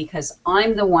recording, because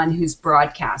I'm the one who's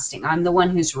broadcasting. I'm the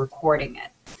one who's recording it.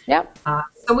 Yep.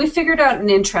 So we figured out an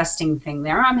interesting thing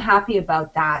there. I'm happy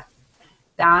about that.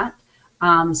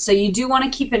 So you do want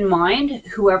to keep in mind,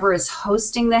 whoever is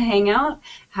hosting the Hangout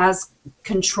has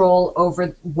control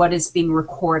over what is being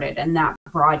recorded and that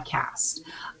broadcast.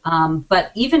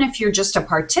 But even if you're just a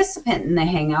participant in the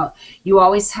Hangout, you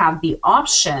always have the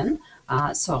option,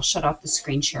 so I'll shut off the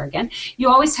screen share again, you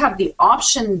always have the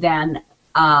option then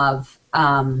of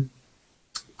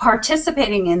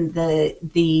participating in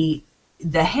the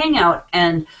Hangout,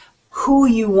 and who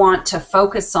you want to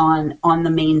focus on the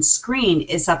main screen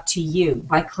is up to you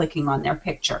by clicking on their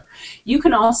picture. You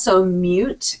can also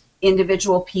mute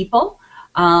individual people,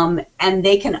 and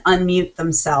they can unmute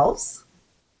themselves,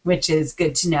 which is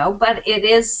good to know, but it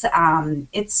is,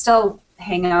 it's still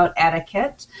Hangout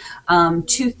etiquette.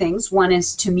 Two things. One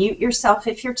is to mute yourself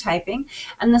if you're typing,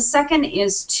 and the second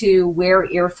is to wear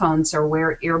earphones or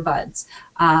wear earbuds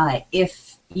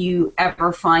if you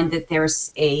ever find that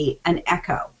there's an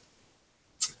echo.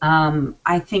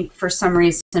 I think for some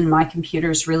reason my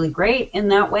computer is really great in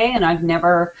that way, and I've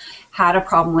never had a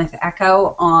problem with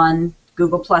echo on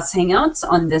Google Plus Hangouts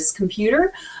on this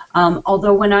computer.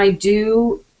 Although when I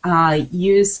do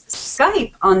use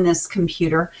Skype on this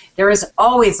computer, there is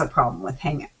always a problem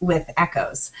with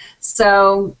echoes.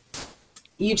 So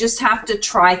you just have to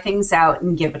try things out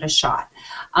and give it a shot.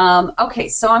 Okay,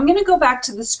 so I'm going to go back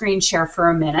to the screen share for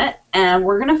a minute, and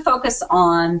we're going to focus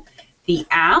on the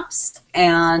apps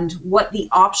and what the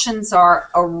options are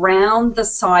around the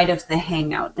side of the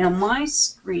Hangout. Now my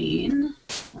screen,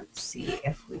 let's see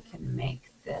if we can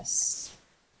make this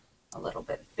a little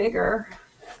bit bigger.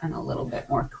 and a little bit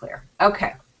more clear.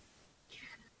 Okay.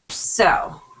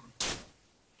 So,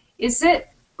 is it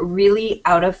really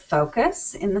out of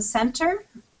focus in the center?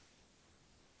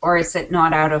 Or is it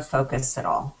not out of focus at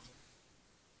all?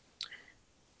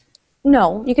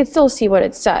 No, you can still see what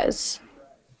it says.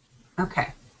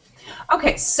 Okay.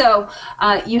 Okay, so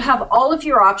you have all of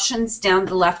your options down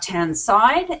the left-hand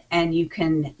side, and you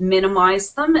can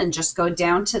minimize them and just go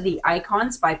down to the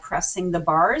icons by pressing the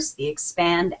bars. The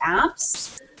expand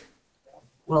apps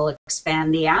will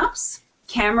expand the apps.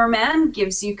 Cameraman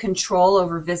gives you control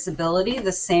over visibility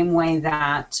the same way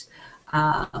that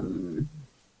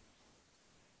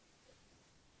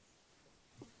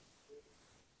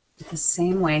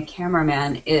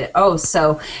cameraman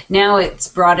so now it's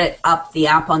brought it up the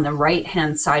app on the right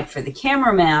hand side for the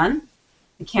cameraman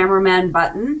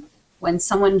button. When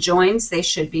someone joins, they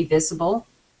should be visible,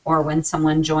 or when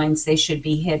someone joins, they should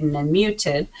be hidden and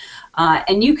muted.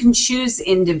 And you can choose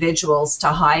individuals to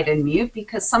hide and mute,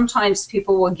 because sometimes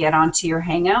people will get onto your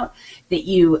Hangout that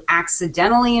you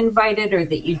accidentally invited or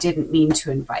that you didn't mean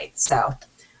to invite. So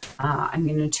I'm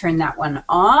going to turn that one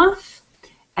off.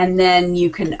 And then you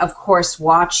can, of course,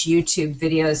 watch YouTube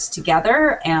videos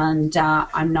together, and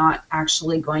I'm not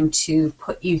actually going to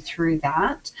put you through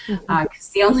that, because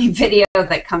the only video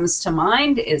that comes to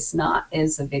mind is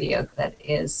a video that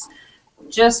is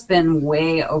just been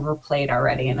way overplayed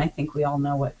already, and I think we all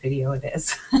know what video it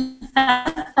is.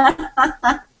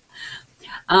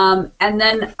 And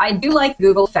then I do like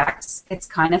Google Effects. It's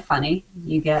kind of funny.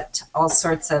 You get all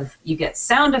sorts of, you get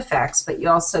sound effects, but you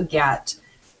also get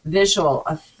visual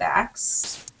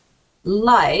effects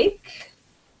like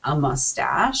a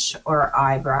mustache or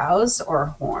eyebrows or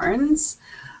horns.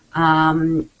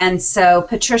 And so,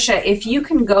 Patricia, if you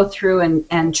can go through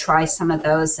and try some of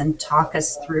those and talk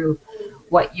us through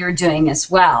what you're doing as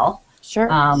well. Sure.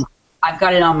 I've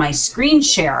got it on my screen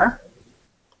share.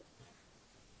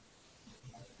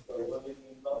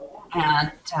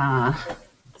 And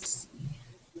let's see.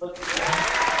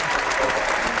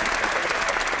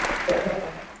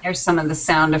 There's some of the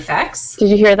sound effects. Did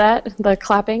you hear that? The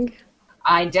clapping?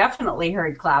 I definitely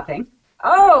heard clapping.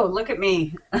 Oh, look at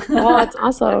me. Oh, that's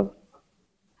awesome.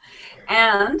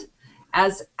 And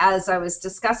as I was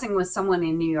discussing with someone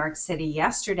in New York City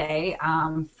yesterday,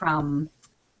 from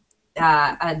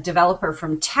a developer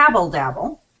from Tabble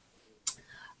Dabble,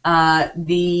 and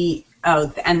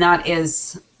that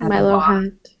is Milo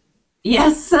Hat.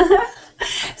 Yes.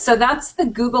 So that's the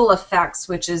Google Effects,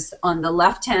 which is on the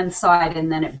left-hand side,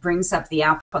 and then it brings up the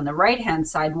app on the right-hand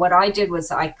side. What I did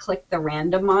was I clicked the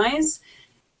randomize,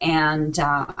 and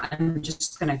I'm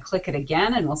just going to click it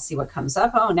again, and we'll see what comes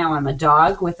up. Oh, now I'm a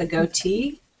dog with a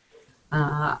goatee.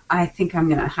 I think I'm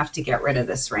going to have to get rid of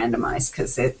this randomize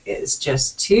because it is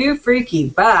just too freaky.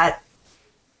 But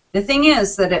the thing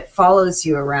is that it follows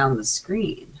you around the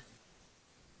screen.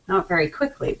 Not very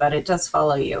quickly, but it does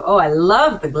follow you. Oh, I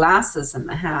love the glasses and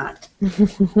the hat.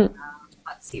 Let's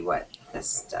see what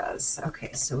this does.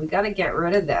 Okay, so we got to get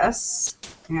rid of this.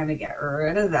 We got to get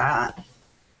rid of that.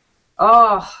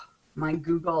 Oh, my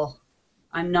Google.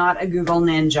 I'm not a Google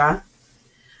ninja.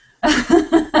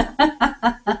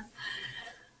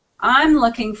 I'm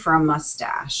looking for a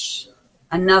mustache.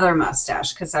 Another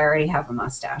mustache, because I already have a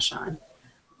mustache on.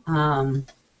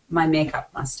 My makeup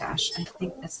mustache. I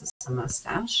think this is a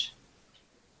mustache.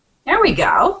 There we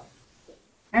go.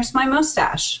 There's my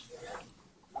mustache.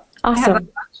 Awesome. I have a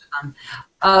bunch of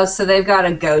them. So they've got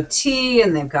a goatee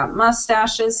and they've got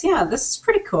mustaches. Yeah, this is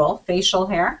pretty cool. Facial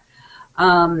hair.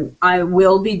 I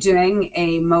will be doing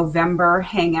a Movember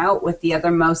hangout with the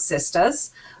other Mo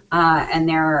Sistas, and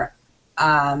there are,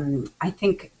 I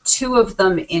think, 2 of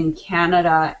them in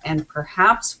Canada and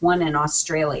perhaps 1 in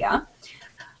Australia.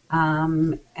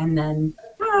 And then,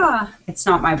 it's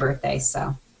not my birthday,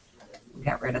 so we'll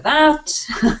get rid of that.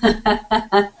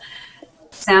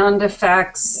 Sound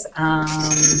effects.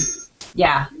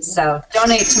 Yeah, so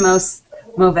donate to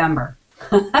Movember.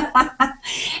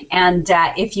 And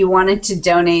if you wanted to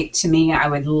donate to me, I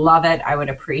would love it. I would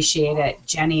appreciate it.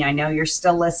 Jenny, I know you're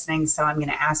still listening, so I'm going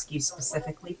to ask you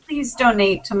specifically, please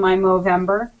donate to my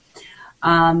Movember.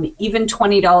 Even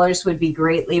 $20 would be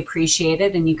greatly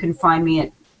appreciated, and you can find me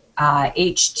at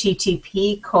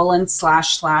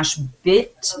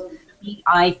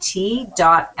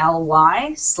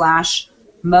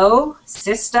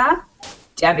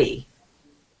bit.ly/Mo-Sista-Debbie.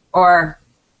 Or,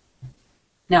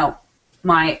 no,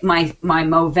 my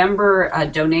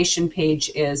Movember donation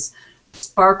page is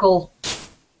Sparkle,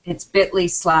 it's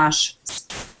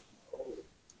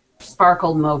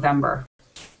bit.ly/Sparkle Movember,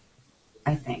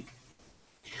 I think.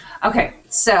 Okay,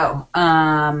 so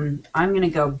I'm going to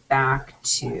go back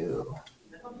to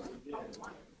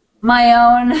My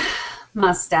own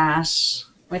mustache,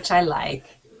 which I like.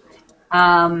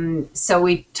 So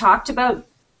we talked about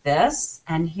this,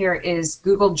 and here is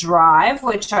Google Drive,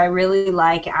 which I really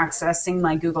like accessing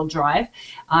my Google Drive.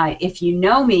 If you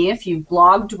know me, if you've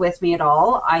blogged with me at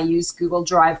all, I use Google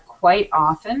Drive quite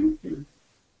often.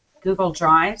 Google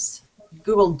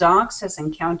Docs has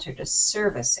encountered a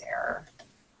service error.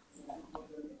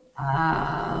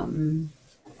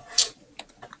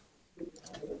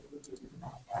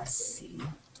 Let's see.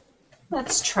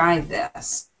 Let's try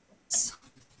this.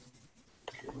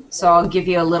 So I'll give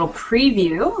you a little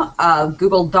preview of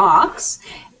Google Docs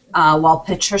while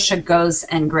Patricia goes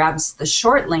and grabs the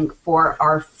short link for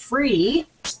our free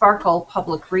Sparkle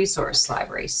Public Resource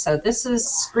Library. So this is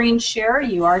screen share.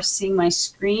 You are seeing my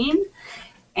screen.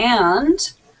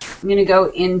 And I'm going to go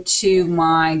into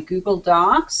my Google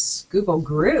Docs, Google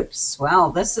Groups. Well,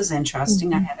 this is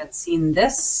interesting. I haven't seen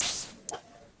this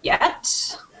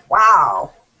yet.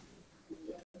 Wow.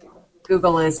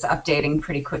 Google is updating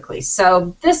pretty quickly.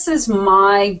 So this is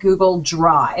my Google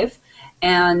Drive,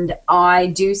 and I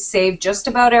do save just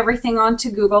about everything onto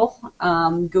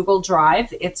Google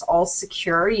Drive. It's all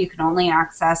secure. You can only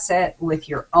access it with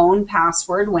your own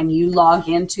password when you log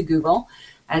into Google.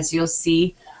 As you'll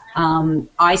see,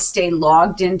 I stay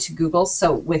logged into Google,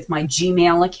 so with my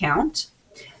Gmail account.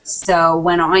 So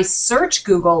when I search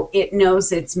Google, it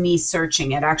knows it's me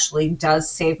searching. It actually does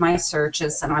save my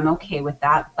searches, and I'm okay with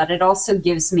that. But it also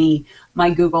gives me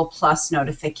my Google Plus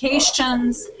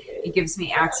notifications. It gives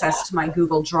me access to my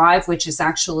Google Drive, which is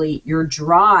actually your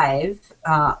drive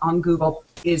on Google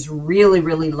is really,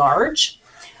 really large.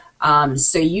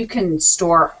 So you can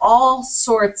store all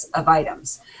sorts of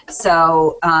items.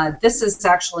 So this is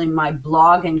actually my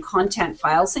blog and content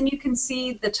files, and you can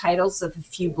see the titles of a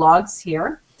few blogs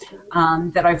here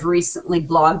that I've recently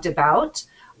blogged about.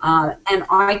 And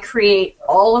I create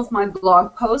all of my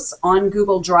blog posts on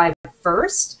Google Drive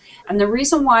first. And the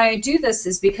reason why I do this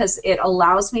is because it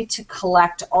allows me to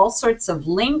collect all sorts of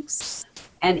links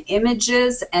and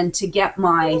images and to get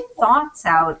my thoughts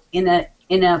out in a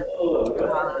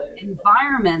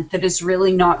environment that is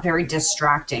really not very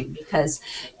distracting, because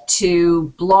to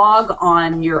blog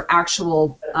on your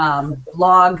actual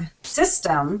blog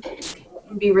system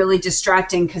can be really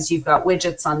distracting because you've got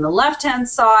widgets on the left-hand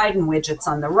side and widgets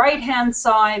on the right-hand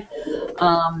side.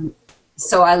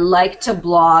 So I like to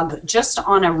blog just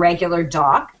on a regular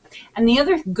doc. And the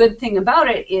other good thing about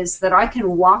it is that I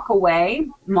can walk away.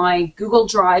 My Google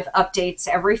Drive updates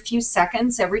every few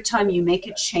seconds. Every time you make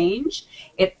a change,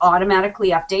 it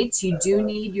automatically updates. You do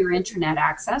need your internet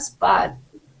access, but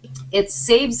it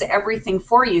saves everything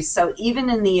for you. So even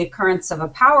in the occurrence of a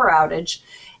power outage,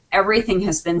 everything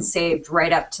has been saved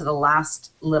right up to the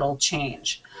last little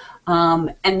change.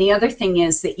 And the other thing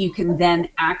is that you can then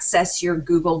access your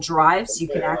Google Drives. You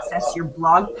can access your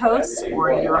blog posts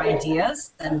or your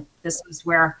ideas. And this was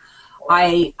where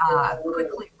I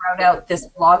quickly wrote out this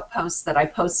blog post that I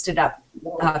posted up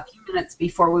a few minutes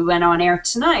before we went on air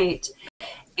tonight.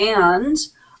 And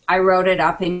I wrote it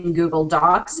up in Google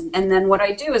Docs. And then what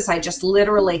I do is I just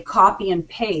literally copy and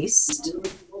paste.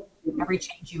 Every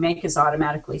change you make is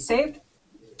automatically saved.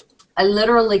 I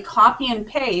literally copy and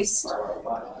paste,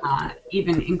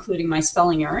 even including my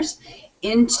spelling errors,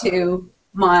 into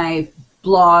my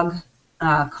blog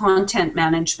content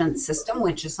management system,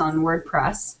 which is on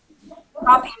WordPress.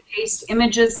 Copy and paste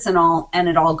images and all, and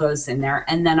it all goes in there,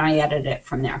 and then I edit it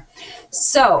from there.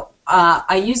 So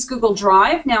I use Google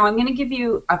Drive. Now I'm going to give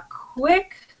you a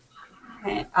quick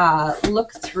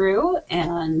look through,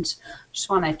 and just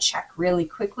want to check really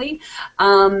quickly.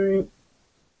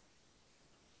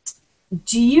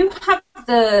 Do you have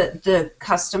the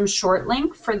custom short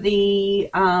link for the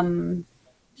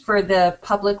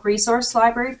public resource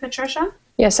library, Patricia?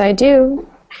 Yes, I do.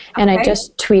 And Okay. I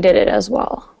just tweeted it as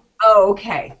well. Oh,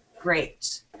 okay,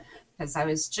 great. Because I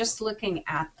was just looking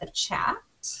at the chat.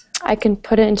 I can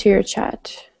put it into your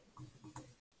chat.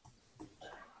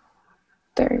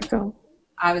 There you go.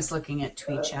 I was looking at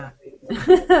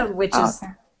TweetChat, which is,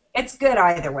 Okay. it's good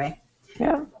either way.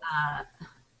 Yeah.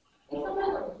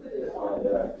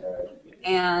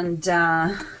 And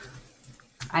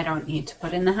I don't need to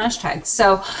put in the hashtag.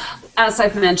 So as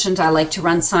I've mentioned, I like to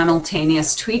run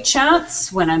simultaneous tweet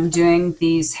chats when I'm doing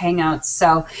these Hangouts.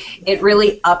 So it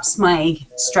really ups my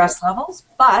stress levels,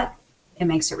 but it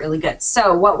makes it really good.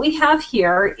 So what we have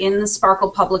here in the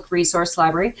Sparkle Public Resource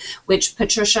Library, which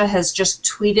Patricia has just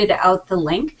tweeted out the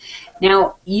link.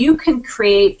 Now you can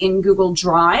create in Google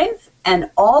Drive,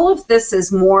 and all of this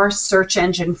is more search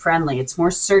engine friendly. It's more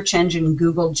search engine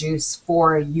Google juice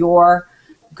for your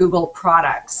Google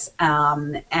products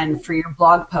and for your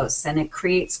blog posts, and it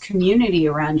creates community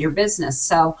around your business.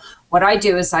 So what I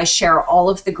do is I share all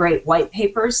of the great white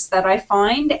papers that I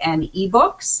find and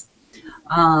ebooks.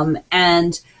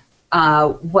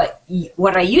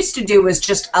 What I used to do was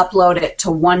just upload it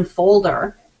to one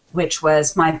folder, which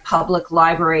was my public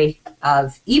library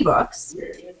of ebooks.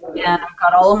 And I've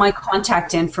got all of my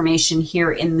contact information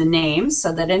here in the name,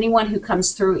 so that anyone who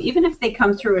comes through, even if they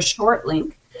come through a short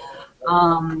link,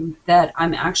 that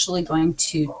I'm actually going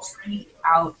to tweet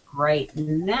out right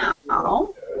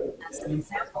now as an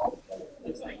example.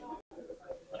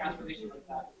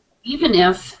 Even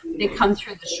if they come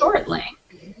through the short link,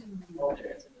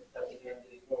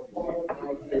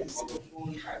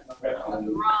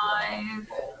 Drive.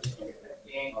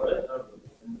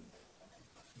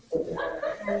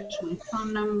 There's my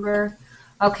phone number.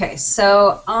 Okay,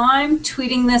 so I'm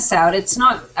tweeting this out. It's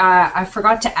not, I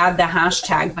forgot to add the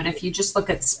hashtag, but if you just look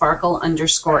at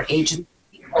sparkle_agency,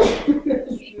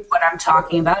 what I'm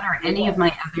talking about, or any of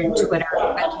my other Twitter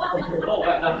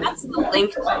accounts, that's the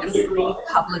link to the free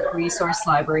public resource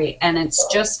library, and it's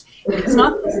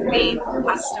not the same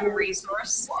custom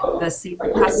resource, the same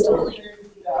custom link.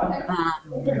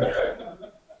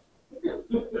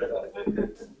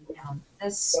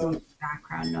 This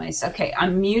background noise. Okay,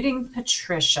 I'm muting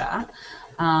Patricia,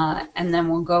 and then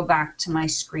we'll go back to my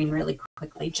screen really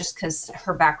quickly, just because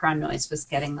her background noise was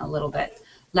getting a little bit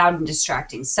loud and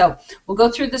distracting. So we'll go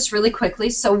through this really quickly.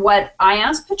 So what I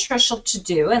asked Patricia to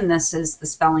do, and this is the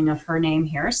spelling of her name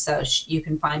here, so you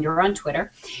can find her on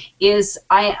Twitter, is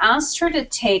I asked her to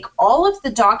take all of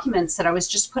the documents that I was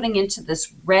just putting into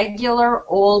this regular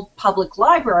old public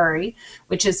library,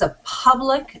 which is a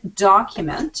public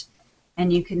document,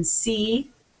 and you can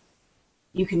see,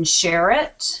 you can share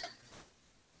it.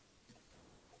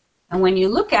 And when you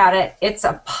look at it, it's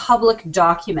a public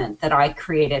document that I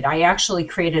created. I actually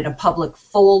created a public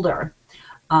folder,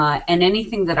 and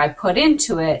anything that I put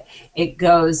into it, it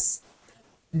goes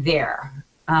there.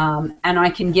 And I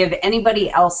can give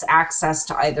anybody else access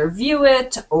to either view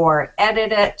it or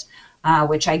edit it,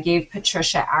 which I gave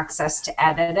Patricia access to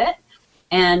edit it.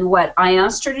 And what I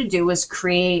asked her to do was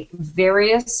create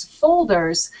various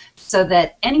folders so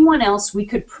that anyone else, we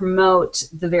could promote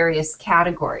the various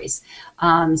categories.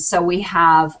 So we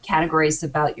have categories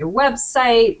about your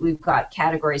website, we've got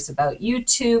categories about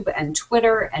YouTube and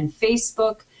Twitter and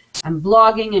Facebook and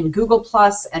blogging and Google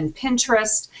Plus and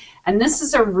Pinterest. And this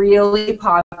is a really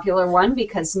popular one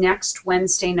because next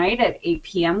Wednesday night at 8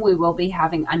 p.m. we will be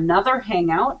having another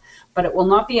Hangout, but it will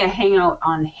not be a Hangout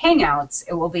on Hangouts,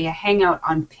 it will be a Hangout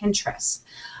on Pinterest.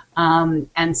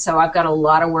 And so I've got a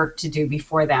lot of work to do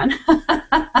before then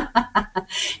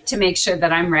to make sure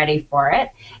that I'm ready for it.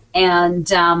 And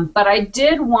but I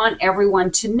did want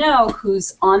everyone to know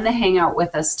who's on the Hangout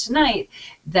with us tonight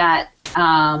that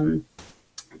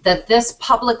that this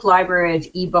public library of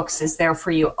ebooks is there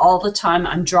for you all the time.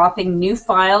 I'm dropping new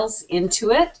files into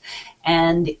it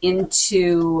and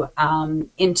into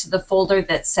the folder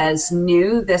that says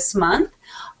new this month.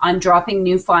 I'm dropping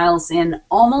new files in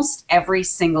almost every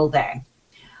single day.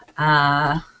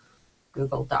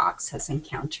 Google Docs has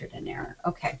encountered an error.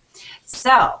 Okay,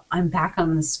 so I'm back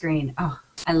on the screen. Oh,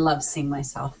 I love seeing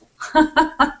myself.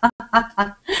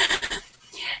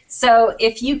 So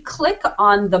if you click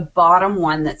on the bottom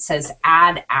one that says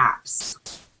Add Apps,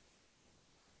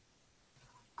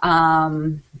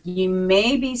 you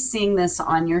may be seeing this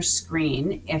on your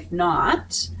screen. If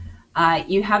not,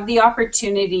 you have the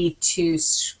opportunity to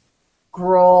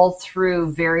scroll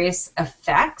through various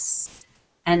effects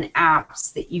and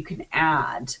apps that you can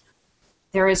add.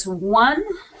 There is one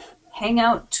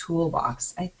Hangout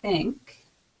toolbox, I think.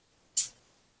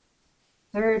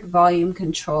 Third volume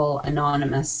control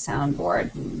anonymous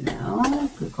soundboard. No.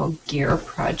 Google Gear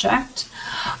project.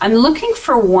 I'm looking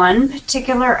for one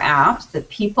particular app that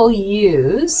people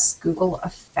use. Google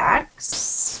Effects,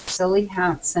 Silly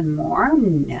Hats and More.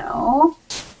 No.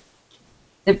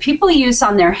 That people use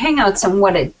on their Hangouts, and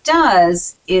what it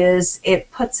does is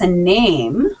it puts a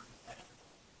name.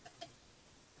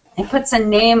 It puts a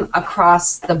name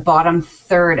across the bottom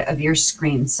third of your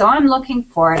screen. So I'm looking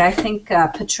for it. I think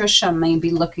Patricia may be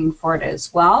looking for it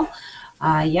as well.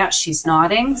 Yeah, she's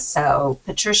nodding. So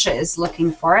Patricia is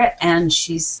looking for it, and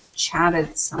she's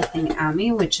chatted something at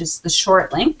me, which is the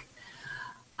short link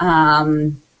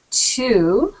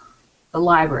to the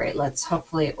library. Let's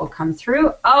hopefully it will come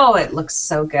through. Oh, it looks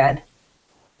so good.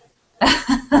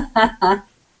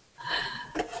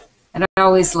 It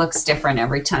always looks different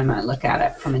every time I look at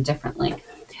it from a different link.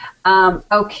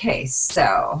 Okay,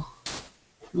 so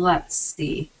let's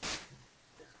see.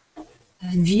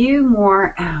 View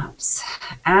more apps.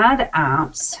 add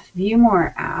apps, view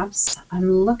more apps.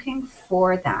 I'm looking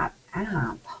for that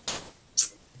app.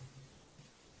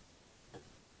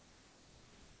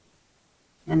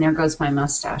 And there goes my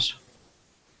mustache.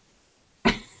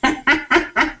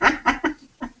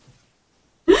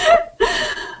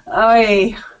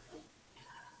 Oy.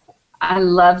 I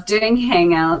love doing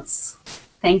Hangouts.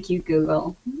 Thank you,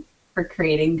 Google, for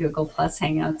creating Google Plus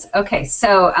Hangouts. Okay,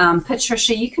 so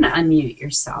Patricia, you can unmute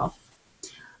yourself.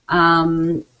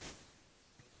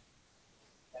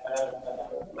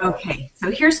 Okay,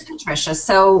 so here's Patricia.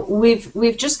 So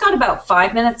we've just got about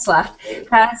 5 minutes left.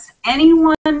 Has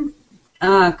anyone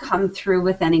come through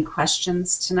with any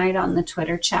questions tonight on the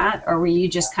Twitter chat, or were you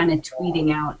just kind of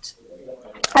tweeting out?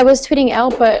 I was tweeting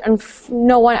out, but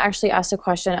no one actually asked a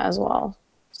question as well.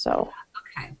 So.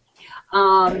 Okay.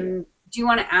 Do you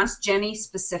want to ask Jenny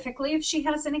specifically if she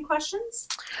has any questions?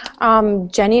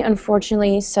 Jenny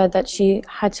unfortunately said that she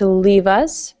had to leave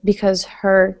us because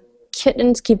her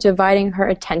kittens keep dividing her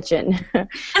attention.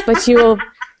 But she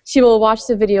will watch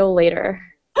the video later.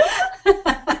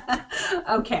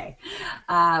 Okay.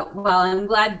 Well, I'm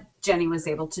glad Jenny was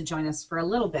able to join us for a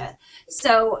little bit.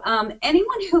 So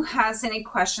anyone who has any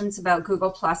questions about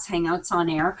Google Plus Hangouts on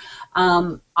Air,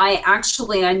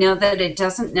 I know that it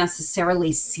doesn't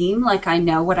necessarily seem like I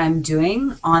know what I'm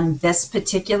doing on this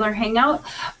particular Hangout,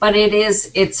 but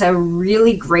it's a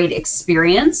really great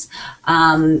experience.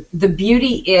 The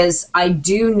beauty is I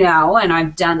do know, and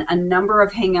I've done a number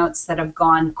of Hangouts that have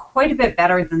gone quite a bit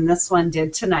better than this one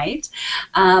did tonight.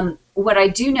 What I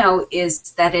do know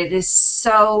is that it is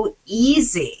so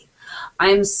easy.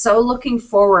 I'm so looking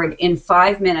forward in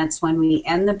 5 minutes when we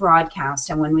end the broadcast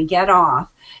and when we get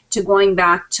off to going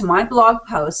back to my blog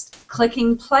post,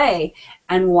 clicking play,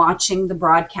 and watching the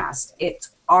broadcast.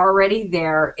 It's already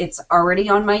there. It's already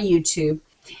on my YouTube,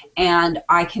 and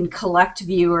I can collect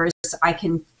viewers. I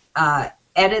can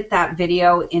edit that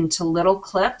video into little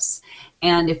clips.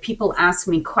 And if people ask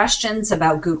me questions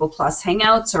about Google Plus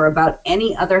Hangouts or about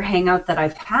any other Hangout that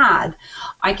I've had,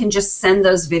 I can just send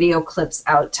those video clips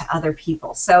out to other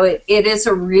people. So it is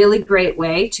a really great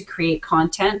way to create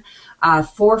content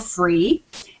for free.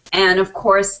 And of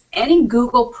course, any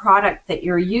Google product that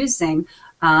you're using,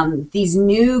 these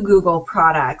new Google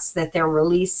products that they're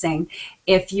releasing,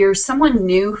 if you're someone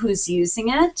new who's using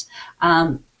it,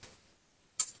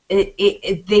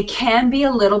 they can be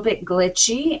a little bit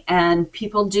glitchy, and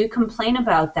people do complain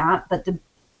about that, but the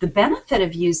benefit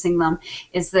of using them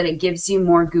is that it gives you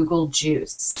more Google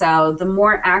juice. So the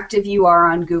more active you are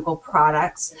on Google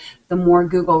products, the more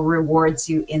Google rewards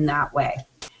you in that way.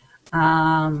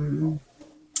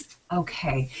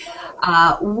 Okay.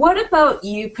 What about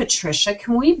you, Patricia?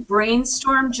 Can we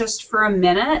brainstorm just for a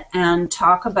minute and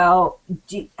talk about,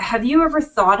 have you ever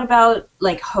thought about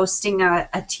like hosting a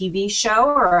TV show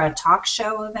or a talk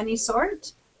show of any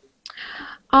sort?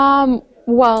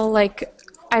 Well, like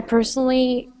I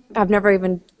personally I've never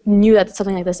even knew that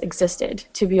something like this existed,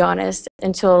 to be honest,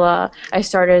 until I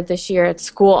started this year at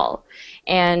school.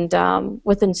 And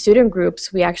within student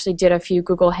groups, we actually did a few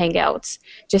Google Hangouts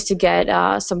just to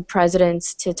get some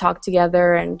presidents to talk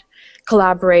together and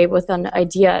collaborate within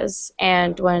ideas.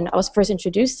 And when I was first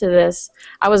introduced to this,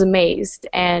 I was amazed.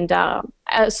 And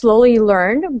I slowly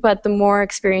learned, but the more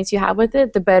experience you have with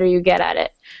it, the better you get at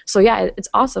it. So yeah, it's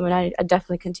awesome, and I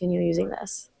definitely continue using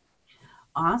this.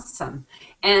 Awesome.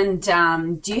 And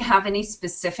do you have any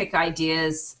specific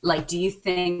ideas? Like, do you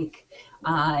think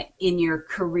in your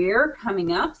career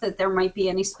coming up that there might be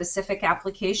any specific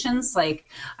applications? Like,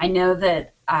 I know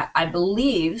that I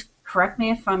believe, correct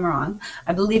me if I'm wrong,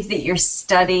 I believe that you're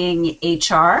studying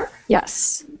HR.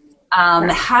 Yes.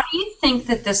 How do you think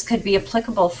that this could be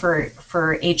applicable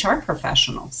for HR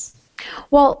professionals?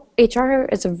 Well, HR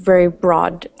is a very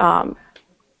broad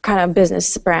kind of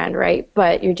business brand, right?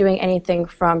 But you're doing anything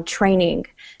from training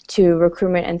to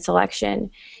recruitment and selection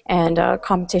and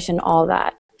competition, all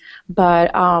that.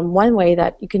 But one way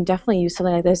that you can definitely use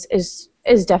something like this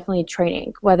is definitely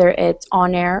training, whether it's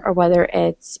on air or whether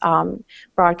it's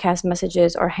broadcast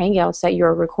messages or hangouts that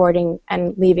you're recording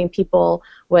and leaving people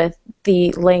with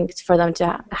the links for them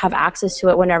to have access to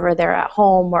it whenever they're at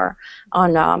home or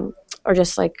on or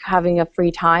just like having a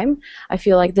free time. I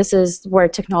feel like this is where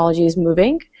technology is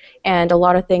moving, and a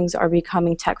lot of things are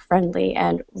becoming tech friendly.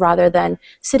 And rather than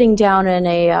sitting down in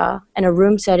a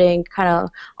room setting, kind of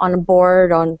on a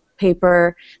board on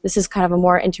paper, this is kind of a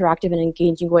more interactive and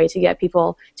engaging way to get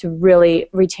people to really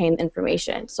retain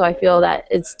information. So I feel that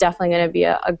it's definitely going to be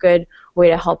a good way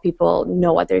to help people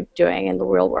know what they're doing in the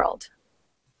real world.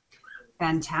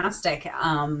 Fantastic.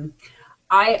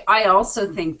 I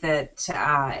also think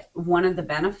that one of the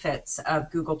benefits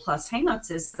of Google Plus Hangouts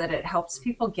is that it helps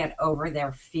people get over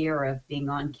their fear of being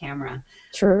on camera.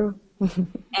 True.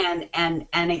 And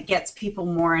it gets people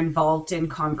more involved in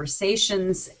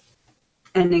conversations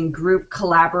and in group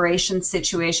collaboration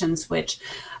situations, which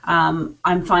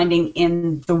I'm finding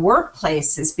in the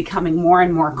workplace is becoming more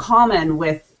and more common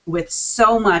with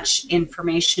so much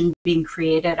information being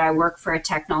created. I work for a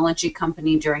technology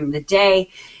company during the day,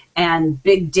 and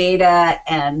big data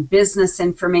and business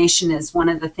information is one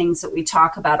of the things that we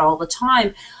talk about all the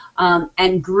time.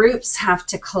 And groups have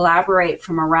to collaborate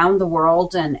from around the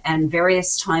world and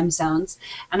various time zones.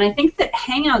 And I think that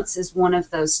Hangouts is one of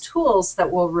those tools that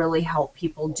will really help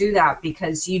people do that,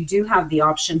 because you do have the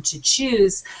option to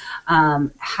choose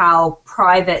how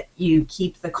private you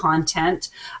keep the content.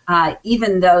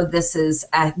 Even though this is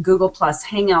a Google Plus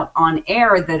Hangout on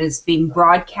air that is being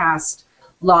broadcast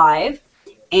live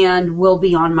and will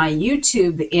be on my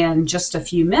YouTube in just a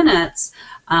few minutes,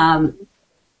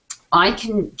 I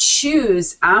can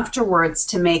choose afterwards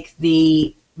to make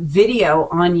the video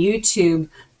on YouTube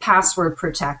password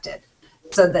protected,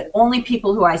 so that only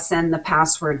people who I send the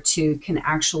password to can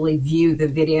actually view the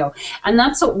video. And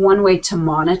that's one way to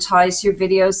monetize your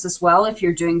videos as well. If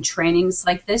you're doing trainings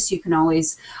like this, you can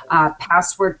always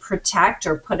password protect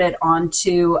or put it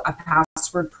onto a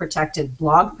password protected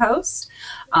blog post.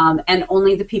 And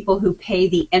only the people who pay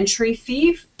the entry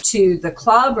fee to the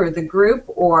club or the group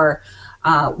or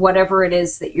whatever it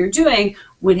is that you're doing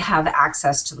would have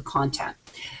access to the content.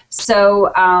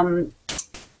 So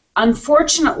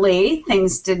unfortunately,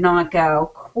 things did not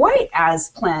go quite as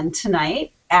planned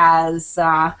tonight, as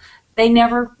they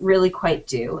never really quite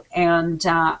do. And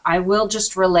I will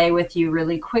just relay with you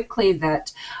really quickly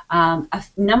that a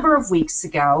number of weeks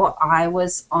ago, I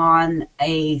was on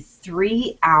a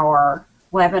 3-hour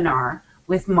webinar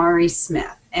with Mari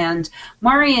Smith. And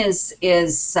Mari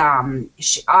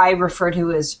I refer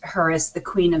to her as the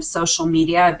queen of social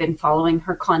media. I've been following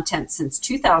her content since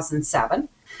 2007,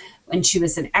 when she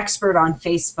was an expert on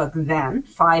Facebook then,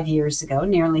 5 years ago,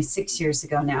 nearly 6 years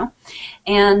ago now.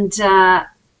 And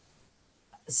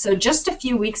so just a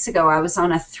few weeks ago, I was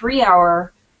on a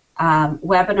 3-hour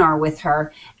webinar with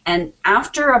her. And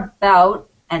after about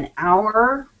an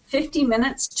hour, 50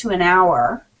 minutes to an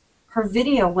hour, her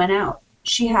video went out.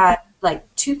 She had like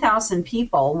 2,000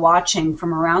 people watching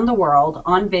from around the world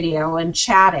on video and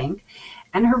chatting,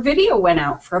 and her video went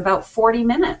out for about 40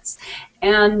 minutes.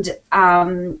 And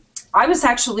I was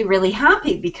actually really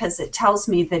happy, because it tells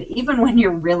me that even when you're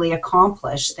really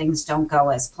accomplished, things don't go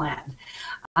as planned.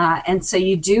 And so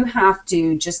you do have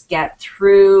to just get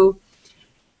through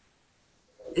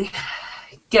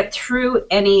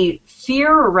any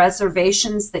fear or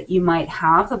reservations that you might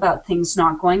have about things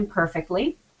not going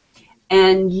perfectly,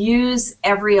 and use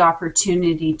every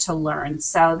opportunity to learn.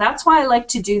 So that's why I like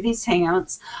to do these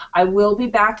Hangouts. I will be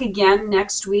back again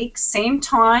next week, same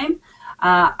time.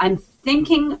 I'm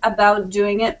thinking about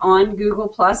doing it on Google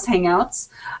Plus Hangouts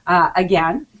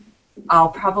again. I'll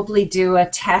probably do a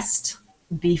test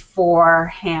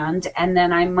beforehand, and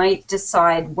then I might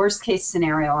decide, worst case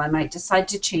scenario, I might decide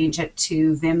to change it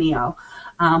to Vimeo.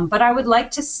 But I would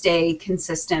like to stay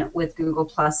consistent with Google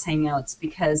Plus Hangouts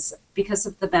because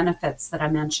of the benefits that I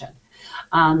mentioned.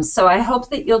 So I hope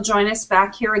that you'll join us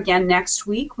back here again next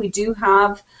week. We do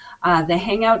have the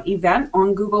Hangout event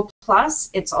on Google Plus.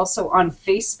 It's also on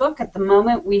Facebook. At the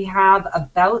moment, we have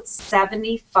about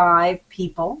 75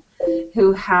 people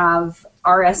who have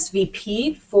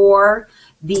RSVP'd for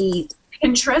the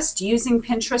Pinterest, using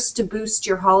Pinterest to boost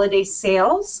your holiday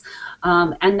sales.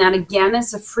 And that, again,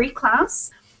 is a free class.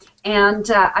 And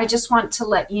I just want to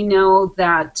let you know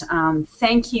that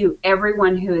thank you,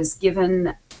 everyone who has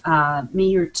given me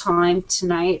your time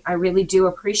tonight. I really do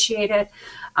appreciate it.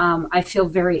 I feel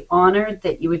very honored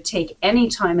that you would take any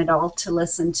time at all to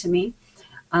listen to me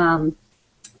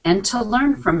and to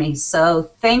learn from me. So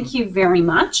thank you very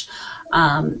much.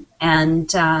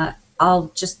 And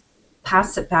I'll just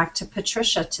pass it back to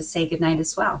Patricia to say goodnight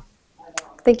as well.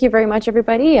 Thank you very much,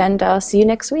 everybody, and see you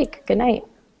next week. Good night.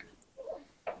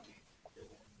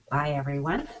 Bye,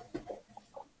 everyone.